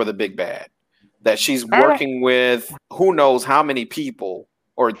vessel for the big bad. That she's working with who knows how many people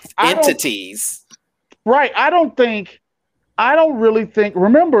or entities. Right. I don't really think,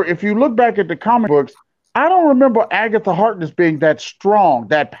 remember, if you look back at the comic books, I don't remember Agatha Harkness being that strong,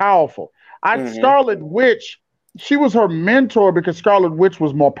 that powerful. Scarlet Witch, she was her mentor because Scarlet Witch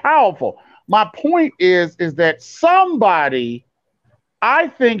was more powerful. My point is that somebody, I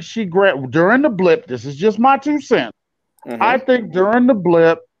think she grabbed during the blip, this is just my 2 cents. Mm-hmm. I think during the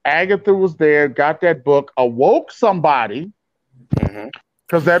blip, Agatha was there, got that book, awoke somebody,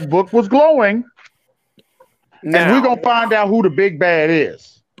 because that book was glowing. Now, and we're going to find out who the big bad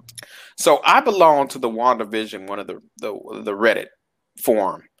is. So I belong to the WandaVision, one of the Reddit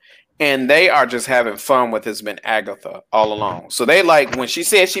forum, and they are just having fun with it's been Agatha all along. So they like, when she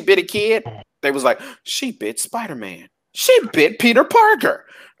said she bit a kid, they was like, she bit Spider-Man. She bit Peter Parker.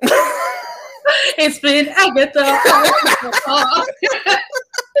 It's been Agatha.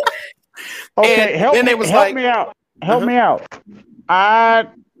 Okay, help me out. Help me out.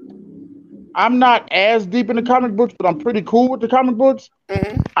 I'm not as deep in the comic books, but I'm pretty cool with the comic books.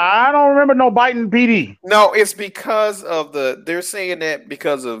 Mm-hmm. I don't remember no biting PD. No, it's because of they're saying that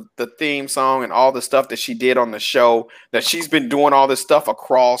because of the theme song and all the stuff that she did on the show, that she's been doing all this stuff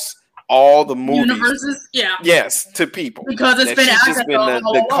across all the movies. Universes, yeah. Yes, to people. Because it's been just been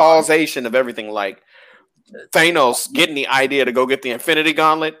the causation of everything. Like Thanos getting the idea to go get the Infinity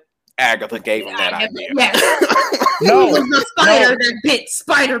Gauntlet, Agatha gave him that idea. Yes. No, it was the spider that bit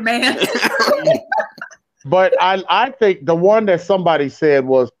Spider-Man. But I think the one that somebody said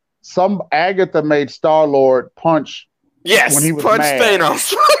was Agatha made Star-Lord punch. Yes, when he was punch mad.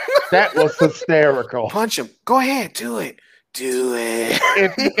 Thanos. That was hysterical. Punch him. Go ahead, do it. Do it.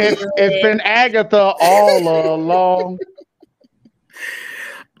 It's been Agatha all along.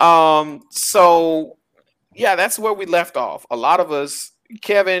 So yeah, that's where we left off. A lot of us.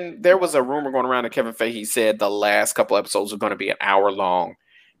 Kevin, there was a rumor going around that Kevin Feige said the last couple episodes were going to be an hour long.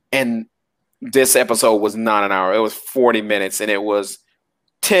 And this episode was not an hour. It was 40 minutes, and it was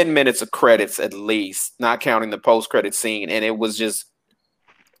 10 minutes of credits at least, not counting the post-credit scene. And it was just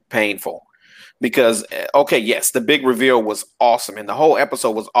painful because, okay, yes, the big reveal was awesome, and the whole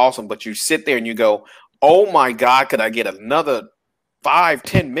episode was awesome. But you sit there and you go, oh, my God, could I get another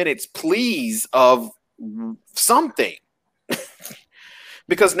 5-10 minutes, please, of something.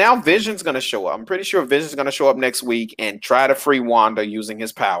 Because now Vision's going to show up. I'm pretty sure Vision's going to show up next week and try to free Wanda using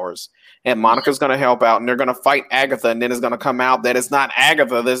his powers. And Monica's going to help out, and they're going to fight Agatha, and then it's going to come out that it's not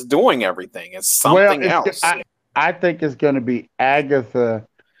Agatha that's doing everything. It's something else. I think it's going to be Agatha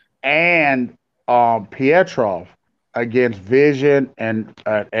and Pietro against Vision and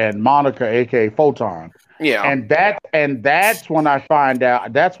Monica, aka Photon. Yeah, and that's when I find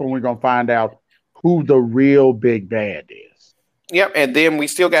out. That's when we're gonna find out who the real big bad is. Yep, and then we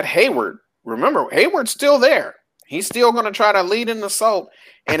still got Hayward. Remember, Hayward's still there. He's still going to try to lead an assault,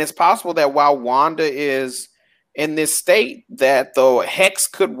 and it's possible that while Wanda is in this state, that the hex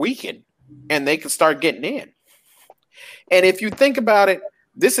could weaken, and they could start getting in. And if you think about it,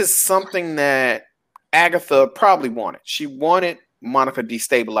 this is something that Agatha probably wanted. She wanted Monica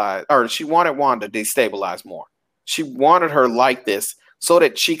destabilized, or she wanted Wanda destabilized more. She wanted her like this so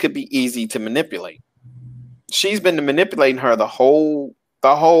that she could be easy to manipulate. She's been manipulating her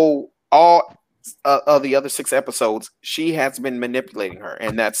all of the other 6 episodes. She has been manipulating her,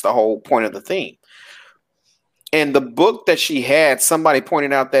 and that's the whole point of the theme. And the book that she had, somebody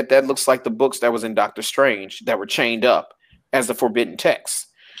pointed out that looks like the books that was in Doctor Strange that were chained up as the forbidden text.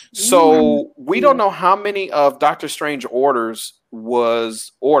 So we don't know how many of Doctor Strange orders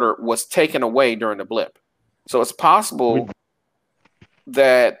was taken away during the blip. So it's possible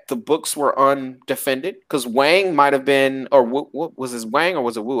that the books were undefended, because Wang might have been, or what was his Wang or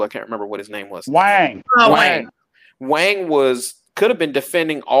was it Wu? I can't remember what his name was. Wang. Wang could have been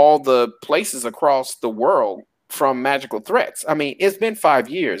defending all the places across the world from magical threats. I mean, it's been 5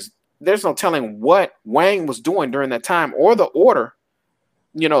 years. There's no telling what Wang was doing during that time, or the Order,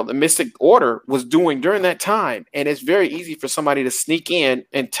 the Mystic Order was doing during that time. And it's very easy for somebody to sneak in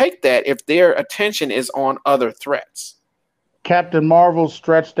and take that if their attention is on other threats. Captain Marvel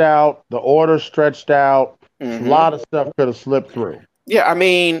stretched out, the Order stretched out. Mm-hmm. A lot of stuff could have slipped through. Yeah, I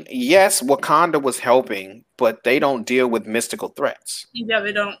mean, yes, Wakanda was helping, but they don't deal with mystical threats. Yeah,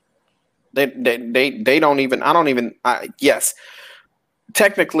 they don't. They don't even. Yes,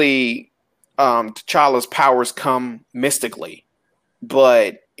 technically, T'Challa's powers come mystically,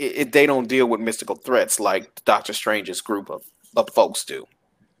 but they don't deal with mystical threats like Doctor Strange's group of folks do.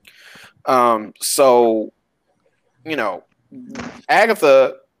 So,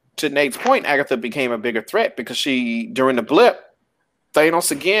 Agatha, to Nate's point, Agatha became a bigger threat because during the blip,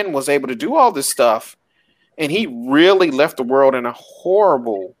 Thanos again was able to do all this stuff, and he really left the world in a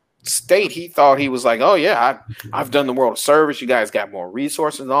horrible state. He thought he was like, oh yeah, I've done the world a service. You guys got more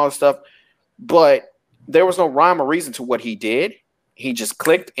resources and all this stuff. But there was no rhyme or reason to what he did. He just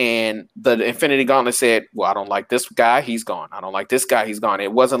clicked, and the Infinity Gauntlet said, well, I don't like this guy, he's gone. I don't like this guy, he's gone.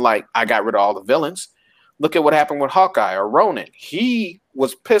 It wasn't like I got rid of all the villains. Look at what happened with Hawkeye or Ronan. He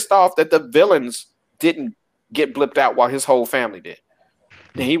was pissed off that the villains didn't get blipped out while his whole family did.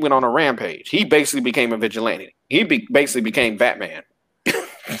 And he went on a rampage. He basically became a vigilante. He basically became Batman.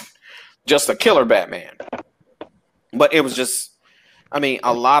 Just a killer Batman. But it was just, I mean,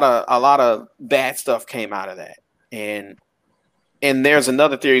 a lot of bad stuff came out of that. And there's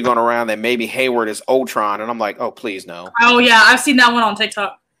another theory going around that maybe Hayward is Ultron, and I'm like, oh, please no. Oh yeah, I've seen that one on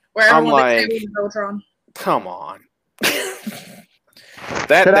TikTok where everyone thinks Hayward is Ultron. Come on.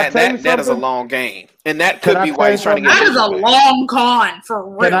 That is a long game. And that could be why he's trying to get. That is a long con for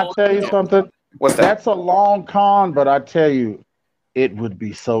real. Can I tell you something? What's that? That's a long con, but I tell you, it would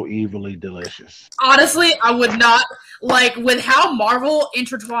be so evilly delicious. Honestly, I would not, like, with how Marvel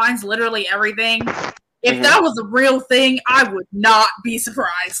intertwines literally everything, if that was a real thing, I would not be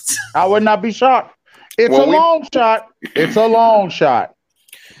surprised. I would not be shocked. It's a long shot. It's a long shot.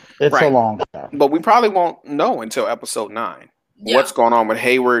 It's a long shot. But we probably won't know until episode 9 what's going on with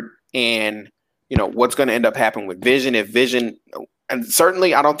Hayward, and what's going to end up happening with Vision. If Vision, and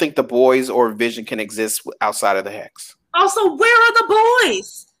certainly I don't think the boys or Vision can exist outside of the Hex. Also, where are the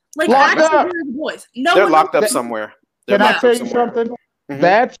boys? Like, actually, where are the boys? No, they're locked up somewhere. Can I tell you something? Mm-hmm.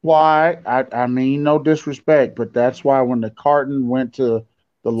 That's why, I mean, no disrespect, but that's why when the carton went to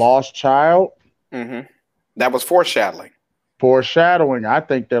the lost child, that was foreshadowing. I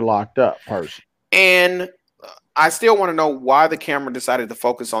think they're locked up, personally. And I still want to know why the camera decided to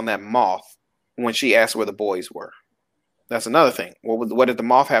focus on that moth when she asked where the boys were. That's another thing. What did the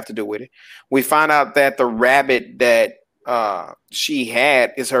moth have to do with it? We find out that the rabbit that she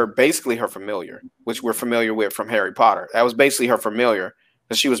had is basically her familiar, which we're familiar with from Harry Potter. That was basically her familiar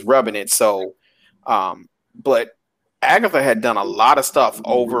because she was rubbing it. So, but Agatha had done a lot of stuff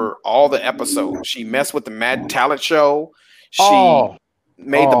over all the episodes. She messed with the Mad Talent Show.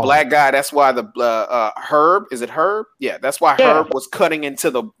 made the black guy. That's why the Herb, is it Herb? Yeah, that's why Herb was cutting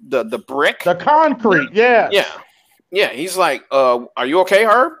into the brick, the concrete. Yeah, yeah. He's like, "Are you okay,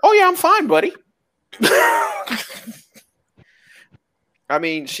 Herb?" "Oh yeah, I'm fine, buddy." I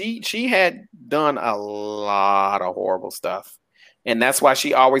mean, she had done a lot of horrible stuff, and that's why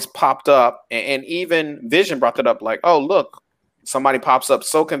she always popped up. And even Vision brought it up, like, "Oh look, somebody pops up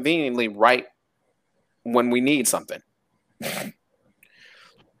so conveniently right when we need something."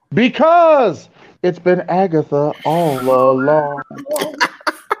 Because it's been Agatha all along.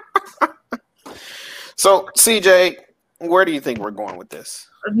 So, CJ, where do you think we're going with this?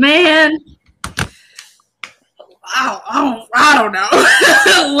 Man, I don't know.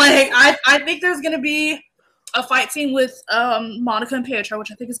 Like, I think there's gonna be a fight scene with Monica and Pietro,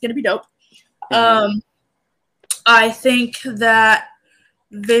 which I think is gonna be dope. Mm-hmm. I think that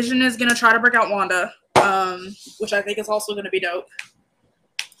Vision is gonna try to break out Wanda, which I think is also gonna be dope.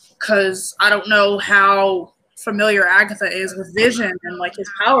 Because I don't know how familiar Agatha is with Vision and like his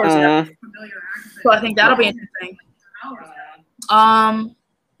powers. So I think that'll be interesting.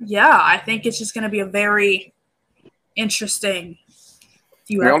 Yeah, I think it's just gonna be a very interesting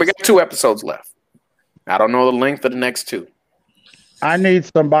few We only got 2 episodes left. I don't know the length of the next 2. I need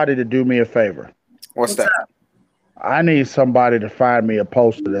somebody to do me a favor. What's that? I need somebody to find me a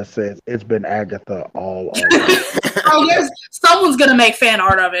poster that says it's been Agatha all over. Someone's gonna make fan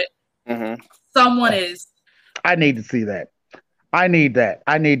art of it. Mm-hmm. Someone is. I need to see that. I need that.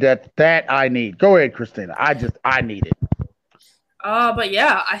 I need that. That I need. Go ahead, Christina. I need it. But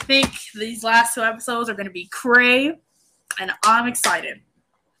yeah, I think these last 2 episodes are gonna be cray, and I'm excited.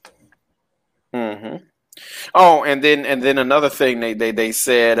 Mm-hmm. Oh, and then another thing they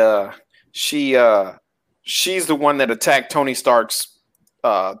said she's the one that attacked Tony Stark's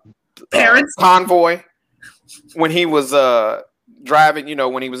parents convoy when he was driving,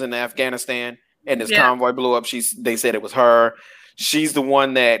 when he was in Afghanistan and his convoy blew up. They said it was her. She's the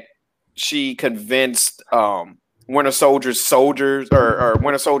one that she convinced Winter Soldier's soldiers or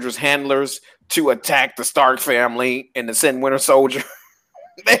Winter Soldier's handlers to attack the Stark family and to send Winter Soldier.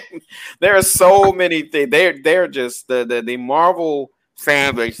 There are so many things. They're just the Marvel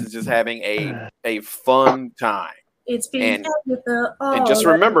fan base is just having a fun time. It's been and just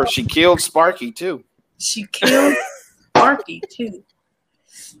remember, she killed Sparky too. She killed Sparky too.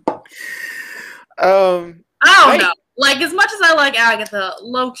 I don't know. Like, as much as I like Agatha,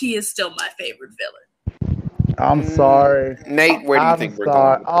 Loki is still my favorite villain. I'm sorry, Nate. Where do you think we're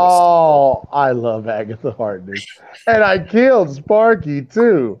going with this? Oh, I love Agatha Harkness, and I killed Sparky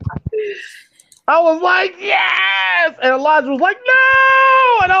too. I was like, yes, and Elijah was like,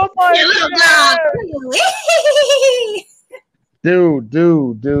 no, and I was like, yes. dude,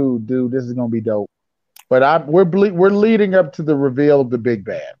 this is gonna be dope. But we're leading up to the reveal of the big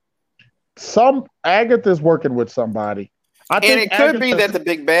bad. Agatha's working with somebody. And it could be that the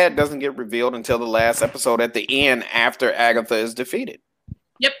big bad doesn't get revealed until the last episode at the end after Agatha is defeated.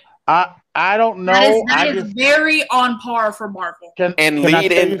 Yep. I don't know. That is very on par for Marvel.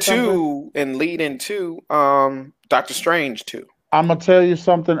 Lead into Doctor Strange too. I'm gonna tell you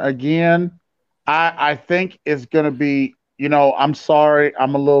something again. I think it's gonna be. I'm sorry.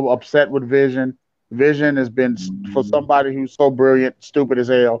 I'm a little upset with Vision. Vision has been, for somebody who's so brilliant, stupid as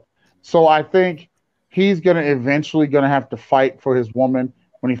hell. So I think he's going to eventually have to fight for his woman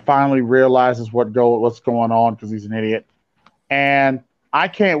when he finally realizes what's going on, because he's an idiot. And I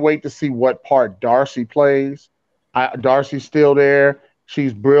can't wait to see what part Darcy plays. Darcy's still there.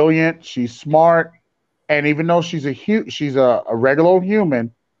 She's brilliant. She's smart. And even though she's a regular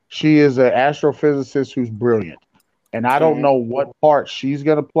human, she is an astrophysicist who's brilliant. And I don't know what part she's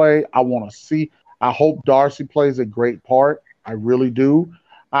going to play. I want to see. I hope Darcy plays a great part. I really do.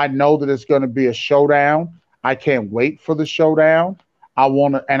 I know that it's going to be a showdown. I can't wait for the showdown.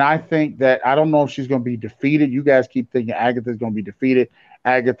 And I think that, I don't know if she's going to be defeated. You guys keep thinking Agatha's going to be defeated.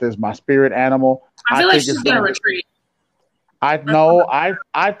 Agatha is my spirit animal. I feel like she's going to retreat. I know. I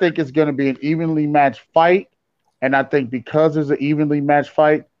think it's going to be an evenly matched fight. And I think because there's an evenly matched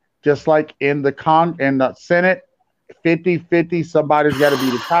fight, just like in the Senate, 50-50, somebody's got to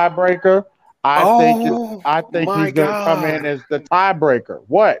be the tiebreaker. I think he's going to come in as the tiebreaker.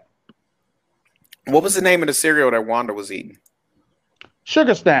 What was the name of the cereal that Wanda was eating?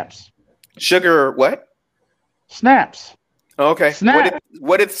 Sugar Snaps. Sugar what? Snaps. Okay. Snap.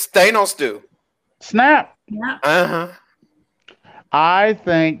 What did Thanos do? Snap. Yeah. Uh-huh. I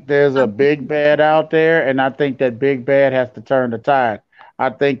think there's a big bad out there, and I think that big bad has to turn the tide. I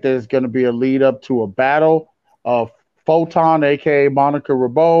think there's going to be a lead up to a battle of Photon, a.k.a. Monica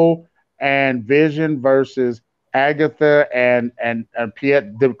Rambeau, and Vision versus Agatha and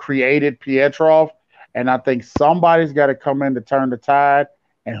the created Pietrov, and I think somebody's got to come in to turn the tide,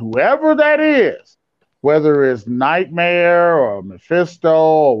 and whoever that is, whether it's Nightmare or Mephisto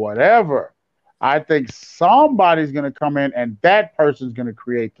or whatever, I think somebody's going to come in, and that person's going to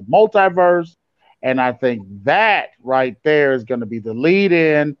create the multiverse, and I think that right there is going to be the lead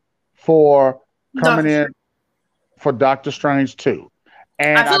in for coming in for Doctor Strange 2.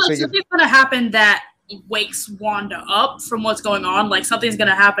 And I feel like something's going to happen that wakes Wanda up from what's going on. Like something's going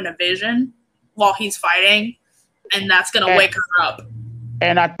to happen to Vision while he's fighting, and that's going to wake her up.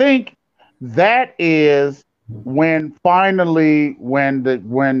 And I think that is when finally the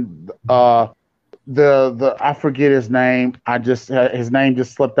I forget his name. His name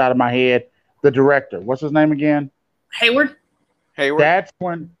just slipped out of my head. The director, what's his name again? Hayward. That's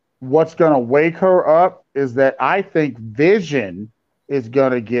when what's going to wake her up is that I think Vision is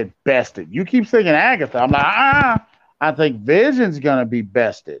going to get bested. You keep saying Agatha. I'm like, I think Vision's going to be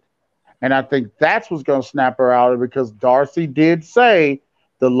bested. And I think that's what's going to snap her out of it, because Darcy did say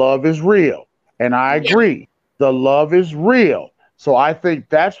the love is real. And I agree. The love is real. So I think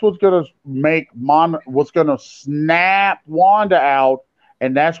that's what's going to what's going to snap Wanda out.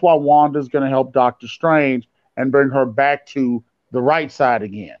 And that's why Wanda's going to help Doctor Strange and bring her back to the right side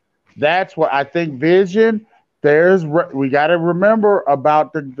again. That's what I think. Vision, we got to remember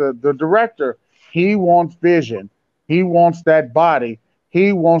about the director. He wants Vision. He wants that body.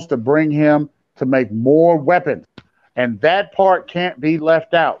 He wants to bring him to make more weapons. And that part can't be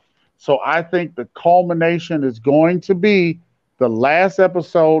left out. So I think the culmination is going to be the last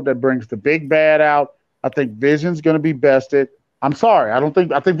episode that brings the big bad out. I think Vision's going to be bested. I'm sorry. I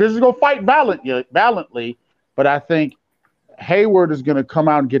think Vision's going to fight valiantly, but I think Hayward is going to come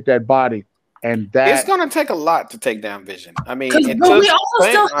out and get that body. And that it's going to take a lot to take down Vision. I mean, but we also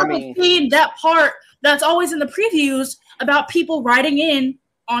still haven't seen that part that's always in the previews about people riding in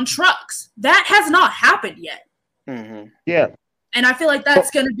on trucks. That has not happened yet. Mm-hmm. Yeah. And I feel like that's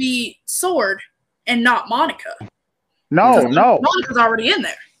going to be Sword and not Monica. No. Monica's already in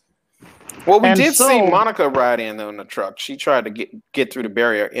there. Well, we did see Monica ride in on the truck. She tried to get through the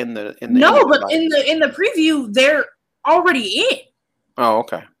barrier in the. No, but in the preview, they're already in. Oh,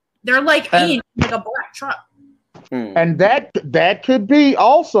 okay. They're like in like a black truck. And that could be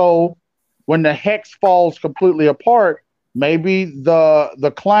also when the hex falls completely apart. Maybe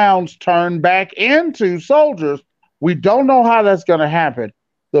the clowns turn back into soldiers. We don't know how that's going to happen.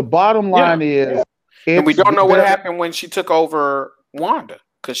 The bottom line is, and we don't know what happened when she took over Wanda,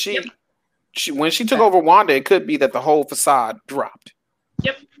 because she when she took over Wanda, it could be that the whole facade dropped.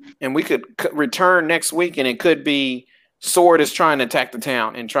 Yep. And we could return next week, and it could be Sword is trying to attack the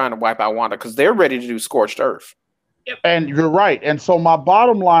town and trying to wipe out Wanda, because they're ready to do Scorched Earth. Yep. And you're right. And so my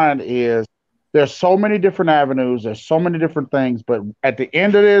bottom line is, there's so many different avenues. There's so many different things. But at the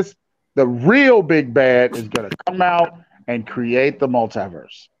end of this, the real big bad is going to come out and create the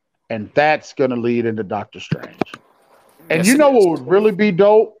multiverse. And that's going to lead into Doctor Strange. And Yes, you know what would really be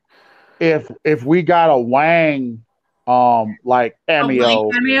dope? If we got a Wang like cameo.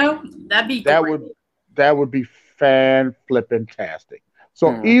 That'd be great. That would be fan-flippin-tastic.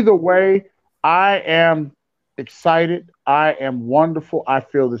 So either way, I am excited. I am wonderful. I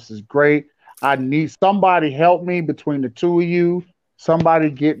feel this is great. I need somebody help me between the two of you. Somebody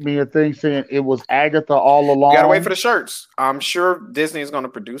get me a thing saying it was Agatha all along. You gotta wait for the shirts. I'm sure Disney is going to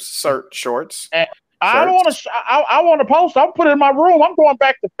produce shorts. I don't want to. I want to post. I'm putting it in my room. I'm going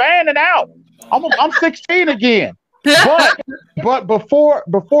back to fanning out. I'm 16 again. But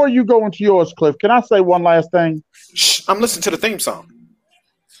before you go into yours, Cliff, can I say one last thing? Shh, I'm listening to the theme song.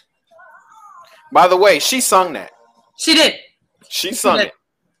 By the way, she sung that. She did. She sung it.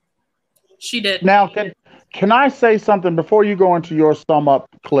 She did. Now, can I say something before you go into your sum up,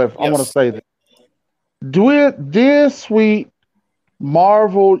 Cliff? Yes. I want to say this. Dear sweet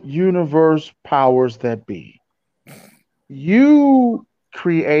Marvel Universe powers that be, you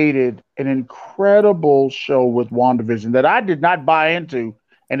created an incredible show with WandaVision that I did not buy into,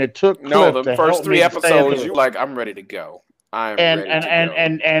 and it took Cliff the first 3 episodes. You like, I'm ready to go.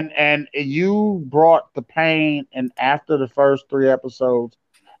 And you brought the pain, and after the first 3 episodes,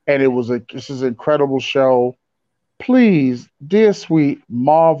 and this is an incredible show. Please, dear sweet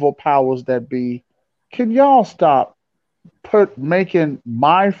Marvel powers that be, can y'all stop making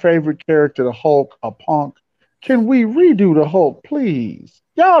my favorite character, the Hulk, a punk? Can we redo the Hulk, please?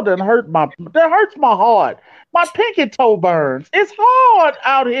 Y'all that hurts my heart. My pinky toe burns. It's hard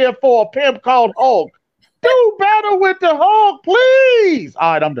out here for a pimp called Hulk. Do better with the Hulk, please.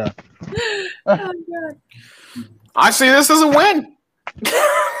 All right, I'm done. Oh, God. I see this as a win.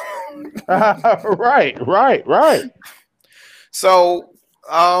 Right. So,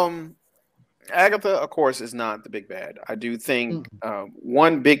 Agatha, of course, is not the big bad. I do think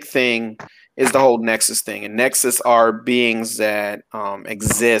one big thing is the whole Nexus thing, and Nexus are beings that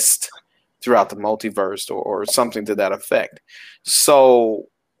exist throughout the multiverse or something to that effect. So,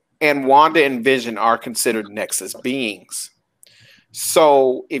 and Wanda and Vision are considered Nexus beings.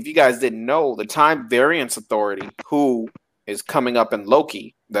 So, if you guys didn't know, the Time Variance Authority, who is coming up in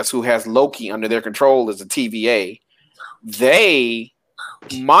Loki, that's who has Loki under their control as a TVA, they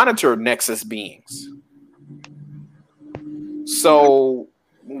monitor Nexus beings. So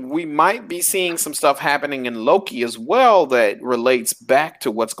we might be seeing some stuff happening in Loki as well that relates back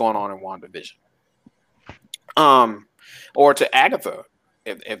to what's going on in WandaVision. Or to Agatha,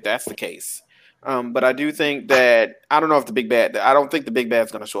 if that's the case. But I do think that I don't think the big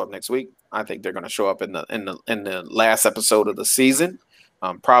bad's going to show up next week. I think they're going to show up in the last episode of the season,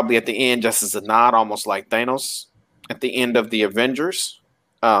 probably at the end, just as a nod, almost like Thanos at the end of the Avengers.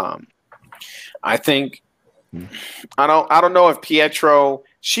 I think I don't know if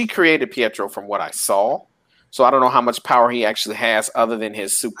she created Pietro from what I saw, so I don't know how much power he actually has other than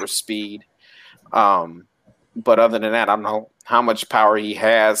his super speed. But other than that, I don't know how much power he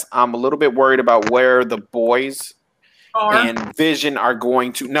has. I'm a little bit worried about where the boys and Vision are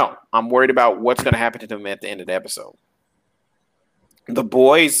going to. No, I'm worried about what's going to happen to them at the end of the episode. The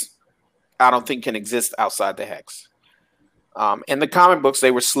boys, I don't think, can exist outside the Hex. In the comic books,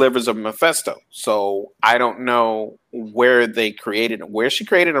 they were slivers of Mephisto. So I don't know where she created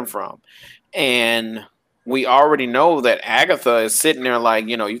them from. And we already know that Agatha is sitting there like,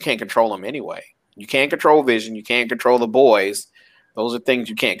 you can't control them anyway. You can't control Vision. You can't control the boys. Those are things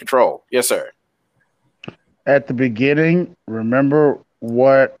you can't control. Yes, sir. At the beginning, remember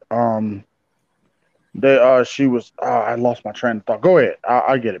what she was. I lost my train of thought. Go ahead.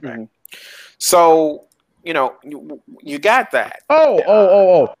 I'll get it back. Mm-hmm. So you got that. Okay,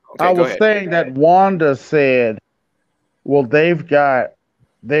 I was saying that Wanda said, well, Vision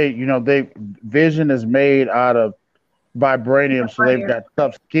is made out of vibranium, so they've got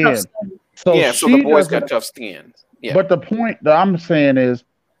tough skin. So the boys got tough skin. Yeah. But the point that I'm saying is,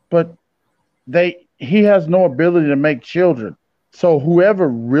 he has no ability to make children. So whoever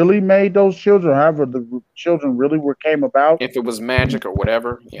really made those children, however the children really came about, if it was magic or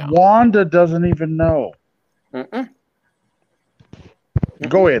whatever, Wanda doesn't even know. Mm-mm.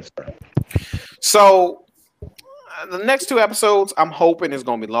 Go ahead, sir. So the next 2 episodes, I'm hoping is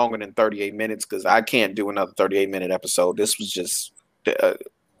going to be longer than 38 minutes because I can't do another 38-minute episode. This was just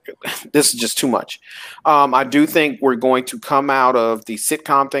too much. I do think we're going to come out of the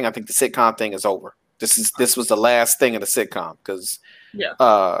sitcom thing. I think the sitcom thing is over. This was the last thing of the sitcom because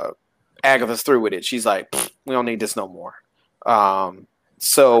Agatha's through with it. She's like, we don't need this no more.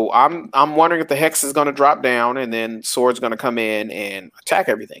 So I'm wondering if the Hex is going to drop down and then Sword's going to come in and attack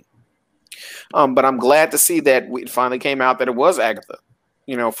everything. But I'm glad to see that it finally came out that it was Agatha.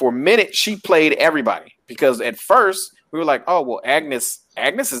 For a minute she played everybody because at first we were like, oh well, Agnes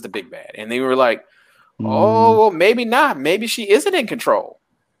is the big bad, and then we were like, oh well, maybe not. Maybe she isn't in control.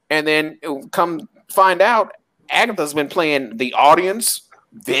 And then come find out, Agatha's been playing the audience,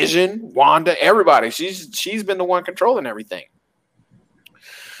 Vision, Wanda, everybody. She's been the one controlling everything.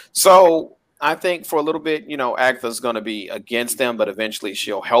 So I think for a little bit, Agatha's going to be against them, but eventually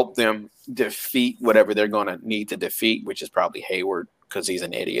she'll help them defeat whatever they're going to need to defeat, which is probably Hayward because he's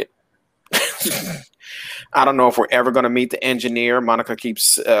an idiot. I don't know if we're ever going to meet the engineer.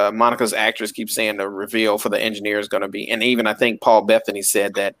 Monica's actress keeps saying the reveal for the engineer is going to be, and even I think Paul Bettany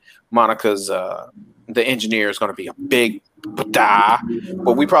said that Monica's the engineer is going to be a big bada,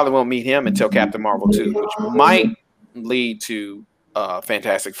 but we probably won't meet him until Captain Marvel 2, which might lead to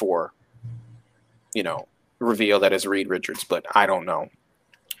Fantastic Four, reveal that is Reed Richards, but I don't know.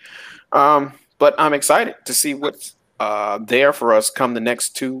 But I'm excited to see what's there for us come the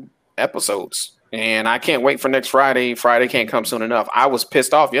next 2 episodes. And I can't wait for next Friday. Friday can't come soon enough. I was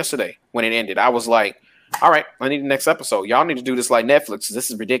pissed off yesterday when it ended. I was like, all right, I need the next episode. Y'all need to do this like Netflix.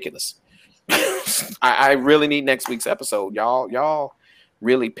 This is ridiculous. I really need next week's episode. Y'all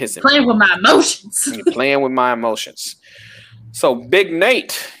really pissing me. With my emotions. You're playing with my emotions. So, Big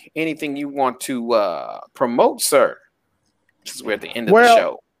Nate, anything you want to promote, sir? Because we're at the end of the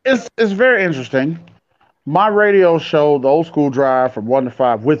show. It's very interesting. My radio show, The Old School Drive from 1 to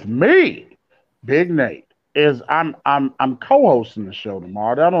 5 with me, Big Nate, is I'm co-hosting the show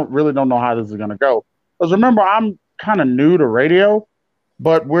tomorrow. I don't know how this is going to go. Because remember, I'm kind of new to radio,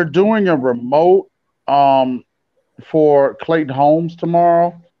 but we're doing a remote for Clayton Holmes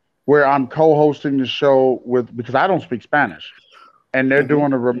tomorrow, where I'm co-hosting the show because I don't speak Spanish. and they're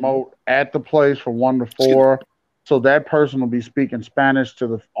doing a remote at the place from 1 to 4. So that person will be speaking Spanish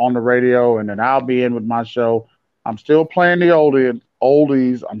on the radio, and then I'll be in with my show. I'm still playing the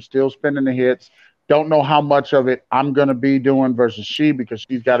oldies. I'm still spinning the hits. Don't know how much of it I'm gonna be doing versus she, because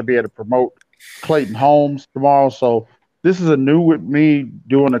she's got to be able to promote Clayton Holmes tomorrow. So this is a new with me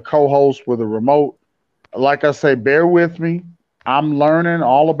doing a co-host with a remote. Like I say, bear with me. I'm learning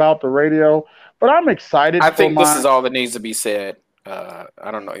all about the radio, but I'm excited. I think this is all that needs to be said. I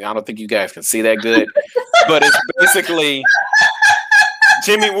don't know. I don't think you guys can see that good, but it's basically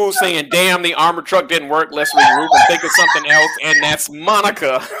Jimmy Woo saying, "Damn, the armored truck didn't work. Let's regroup and think of something else." And that's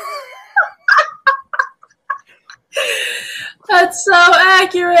Monica. That's so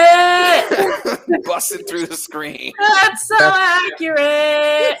accurate. Busting through the screen. That's so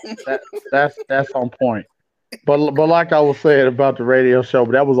accurate. That's on point. But like I was saying about the radio show,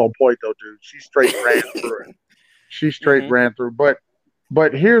 but that was on point though, dude. She straight ran through it. She straight ran through.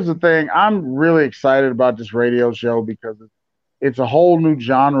 But here's the thing. I'm really excited about this radio show because it's a whole new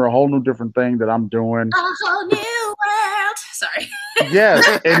genre, a whole new different thing that I'm doing. A whole new world. Sorry.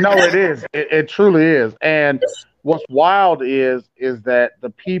 Yes, and no, it is. It truly is. And what's wild is that the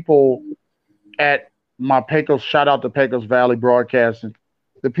people at my Pecos, shout out to Pecos Valley Broadcasting,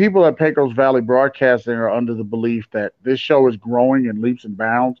 the people at Pecos Valley Broadcasting are under the belief that this show is growing in leaps and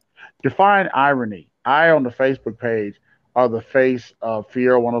bounds. Define irony. I, on the Facebook page, are the face of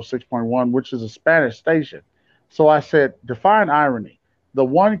Fiero 106.1, which is a Spanish station. So I said, define irony. The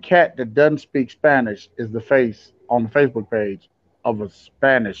one cat that doesn't speak Spanish is the face on the Facebook page of a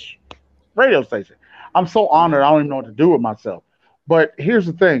Spanish radio station. I'm so honored. I don't even know what to do with myself. But here's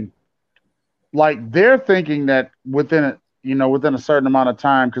the thing. Like, they're thinking that within a certain amount of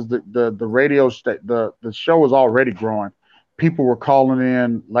time, because the radio the show is already growing. People were calling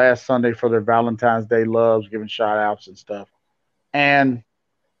in last Sunday for their Valentine's Day loves, giving shout outs and stuff. And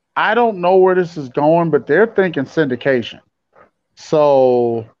I don't know where this is going, but they're thinking syndication.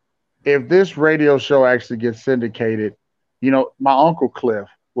 So if this radio show actually gets syndicated, my Uncle Cliff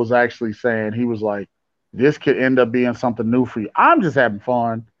was actually saying, he was like, this could end up being something new for you. I'm just having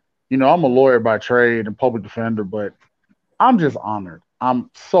fun. I'm a lawyer by trade and public defender, but I'm just honored. I'm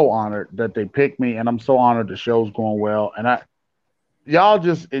so honored that they picked me, and I'm so honored the show's going well. And y'all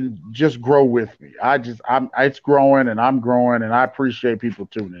just grow with me. It's growing, and I'm growing, and I appreciate people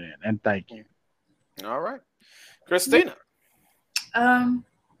tuning in. And thank you. All right, Christina.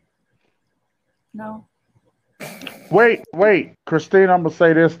 No. Wait, Christina. I'm gonna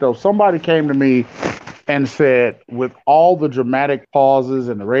say this though. Somebody came to me and said, with all the dramatic pauses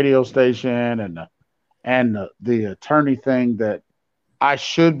and the radio station and the attorney thing, that I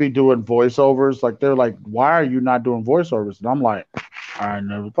should be doing voiceovers. Like, they're like, why are you not doing voiceovers? And I'm like, I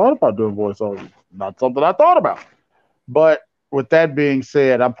never thought about doing voiceovers. Not something I thought about. But with that being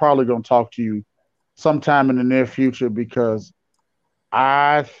said, I'm probably going to talk to you sometime in the near future, because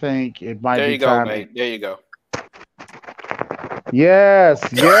I think it might be time. There you go, mate. There you go. Yes.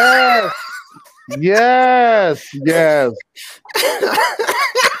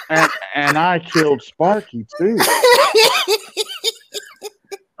 And I killed Sparky too.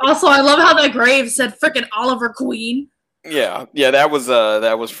 Also, I love how that grave said frickin' Oliver Queen. Yeah, that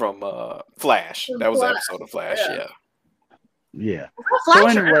was from Flash. That was an episode of Flash. Yeah. So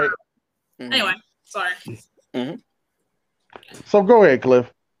anyway, sorry. Mm-hmm. So go ahead,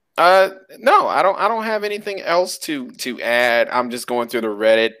 Cliff. No, I don't have anything else to add. I'm just going through the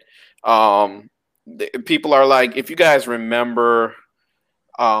Reddit. People are like, if you guys remember,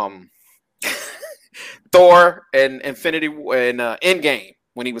 Thor and Infinity and Endgame,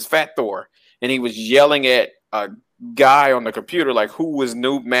 when he was Fat Thor and he was yelling at a guy on the computer like, who was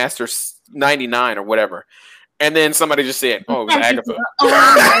Noob Master 99 or whatever, and then somebody just said, "Oh, it was Agatha."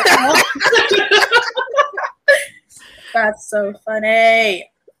 That's so funny.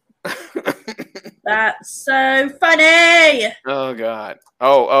 That's so funny. Oh God.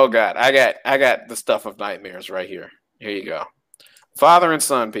 Oh God. I got the stuff of nightmares right here. Here you go. Father and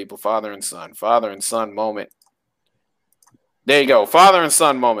son, people. Father and son. Father and son moment. There you go. Father and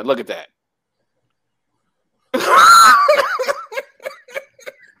son moment. Look at that.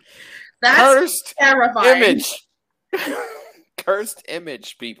 That's cursed terrifying. Image. Cursed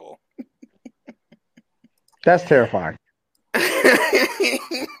image, people. That's terrifying.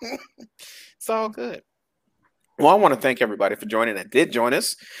 It's all good. Well, I want to thank everybody for joining that did join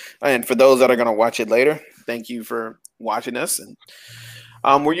us. And for those that are going to watch it later, thank you for watching us. And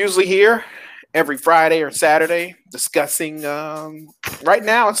we're usually here every Friday or Saturday discussing, right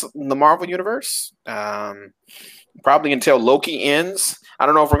now it's the Marvel Universe. Probably until Loki ends. I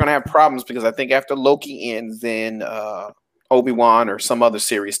don't know if we're going to have problems, because I think after Loki ends, then Obi-Wan or some other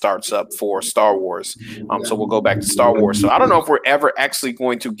series starts up for Star Wars. So we'll go back to Star Wars. So I don't know if we're ever actually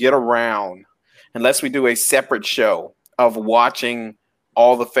going to get around, unless we do a separate show, of watching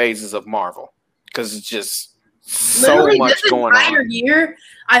all the phases of Marvel, because it's just so much going on. Entire year,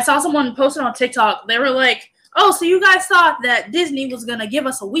 I saw someone posted on TikTok. They were like, "Oh, so you guys thought that Disney was gonna give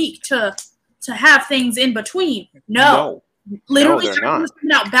us a week to have things in between?" No. Literally, they're not.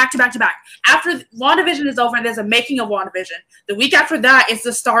 Coming out back to back to back. After WandaVision is over, there's a making of WandaVision. The week after that is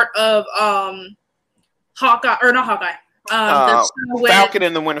the start of Hawkeye, or not Hawkeye. Falcon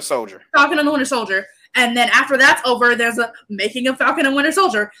and the Winter Soldier. Falcon and the Winter Soldier. And then after that's over, there's a making of Falcon and Winter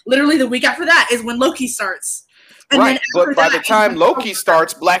Soldier. Literally the week after that is when Loki starts. And right, but by the time Loki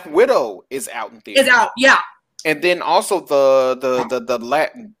starts, Black Widow is out in theaters. Is out, yeah. And then also not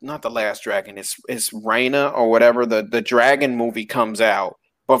the Last Dragon, it's Raina or whatever, the dragon movie comes out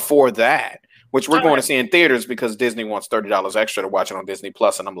before that, which we're going to see in theaters because Disney wants $30 extra to watch it on Disney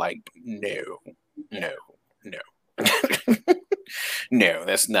Plus, and I'm like, no, no,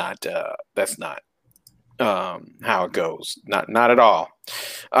 that's not how it goes, not at all.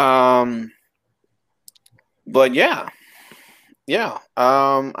 But yeah,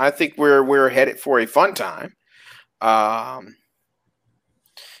 I think we're headed for a fun time.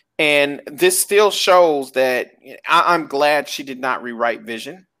 And this still shows that I'm glad she did not rewrite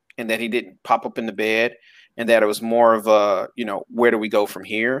Vision, and that he didn't pop up in the bed, and that it was more of a, where do we go from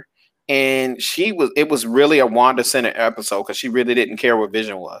here? And it was really a Wanda-centered episode, because she really didn't care what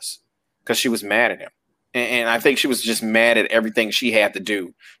Vision was, because she was mad at him. And I think she was just mad at everything she had to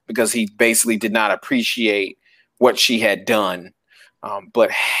do, because he basically did not appreciate what she had done. But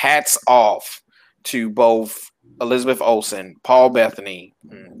hats off to both Elizabeth Olsen, Paul Bettany,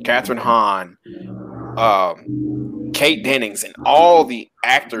 Catherine Hahn, Kate Dennings, and all the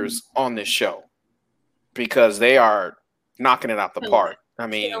actors on this show, because they are knocking it out the park. I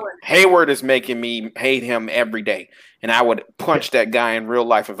mean, Hayward is making me hate him every day, and I would punch that guy in real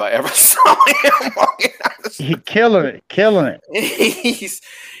life if I ever saw him walking out. He's killing it.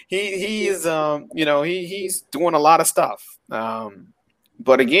 He's doing a lot of stuff.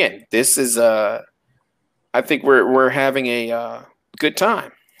 But again, this is I think we're having a good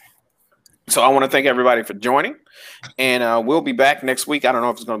time. So I want to thank everybody for joining, and we'll be back next week. I don't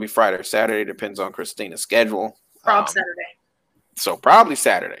know if it's going to be Friday or Saturday. Depends on Christina's schedule. Saturday. So probably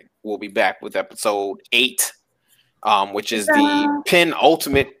Saturday. We'll be back with episode 8, which is the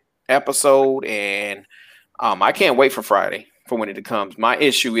penultimate episode, and I can't wait for Friday for when it comes. My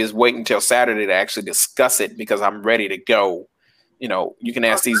issue is waiting until Saturday to actually discuss it, because I'm ready to go. You can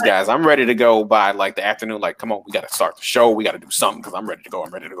ask these guys. I'm ready to go by like the afternoon. Like, come on, we got to start the show. We got to do something, because I'm ready to go.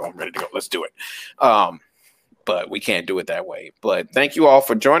 Let's do it. But we can't do it that way. But thank you all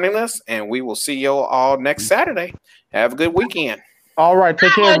for joining us, and we will see you all next Saturday. Have a good weekend. All right.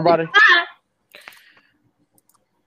 Take care, everybody. Bye.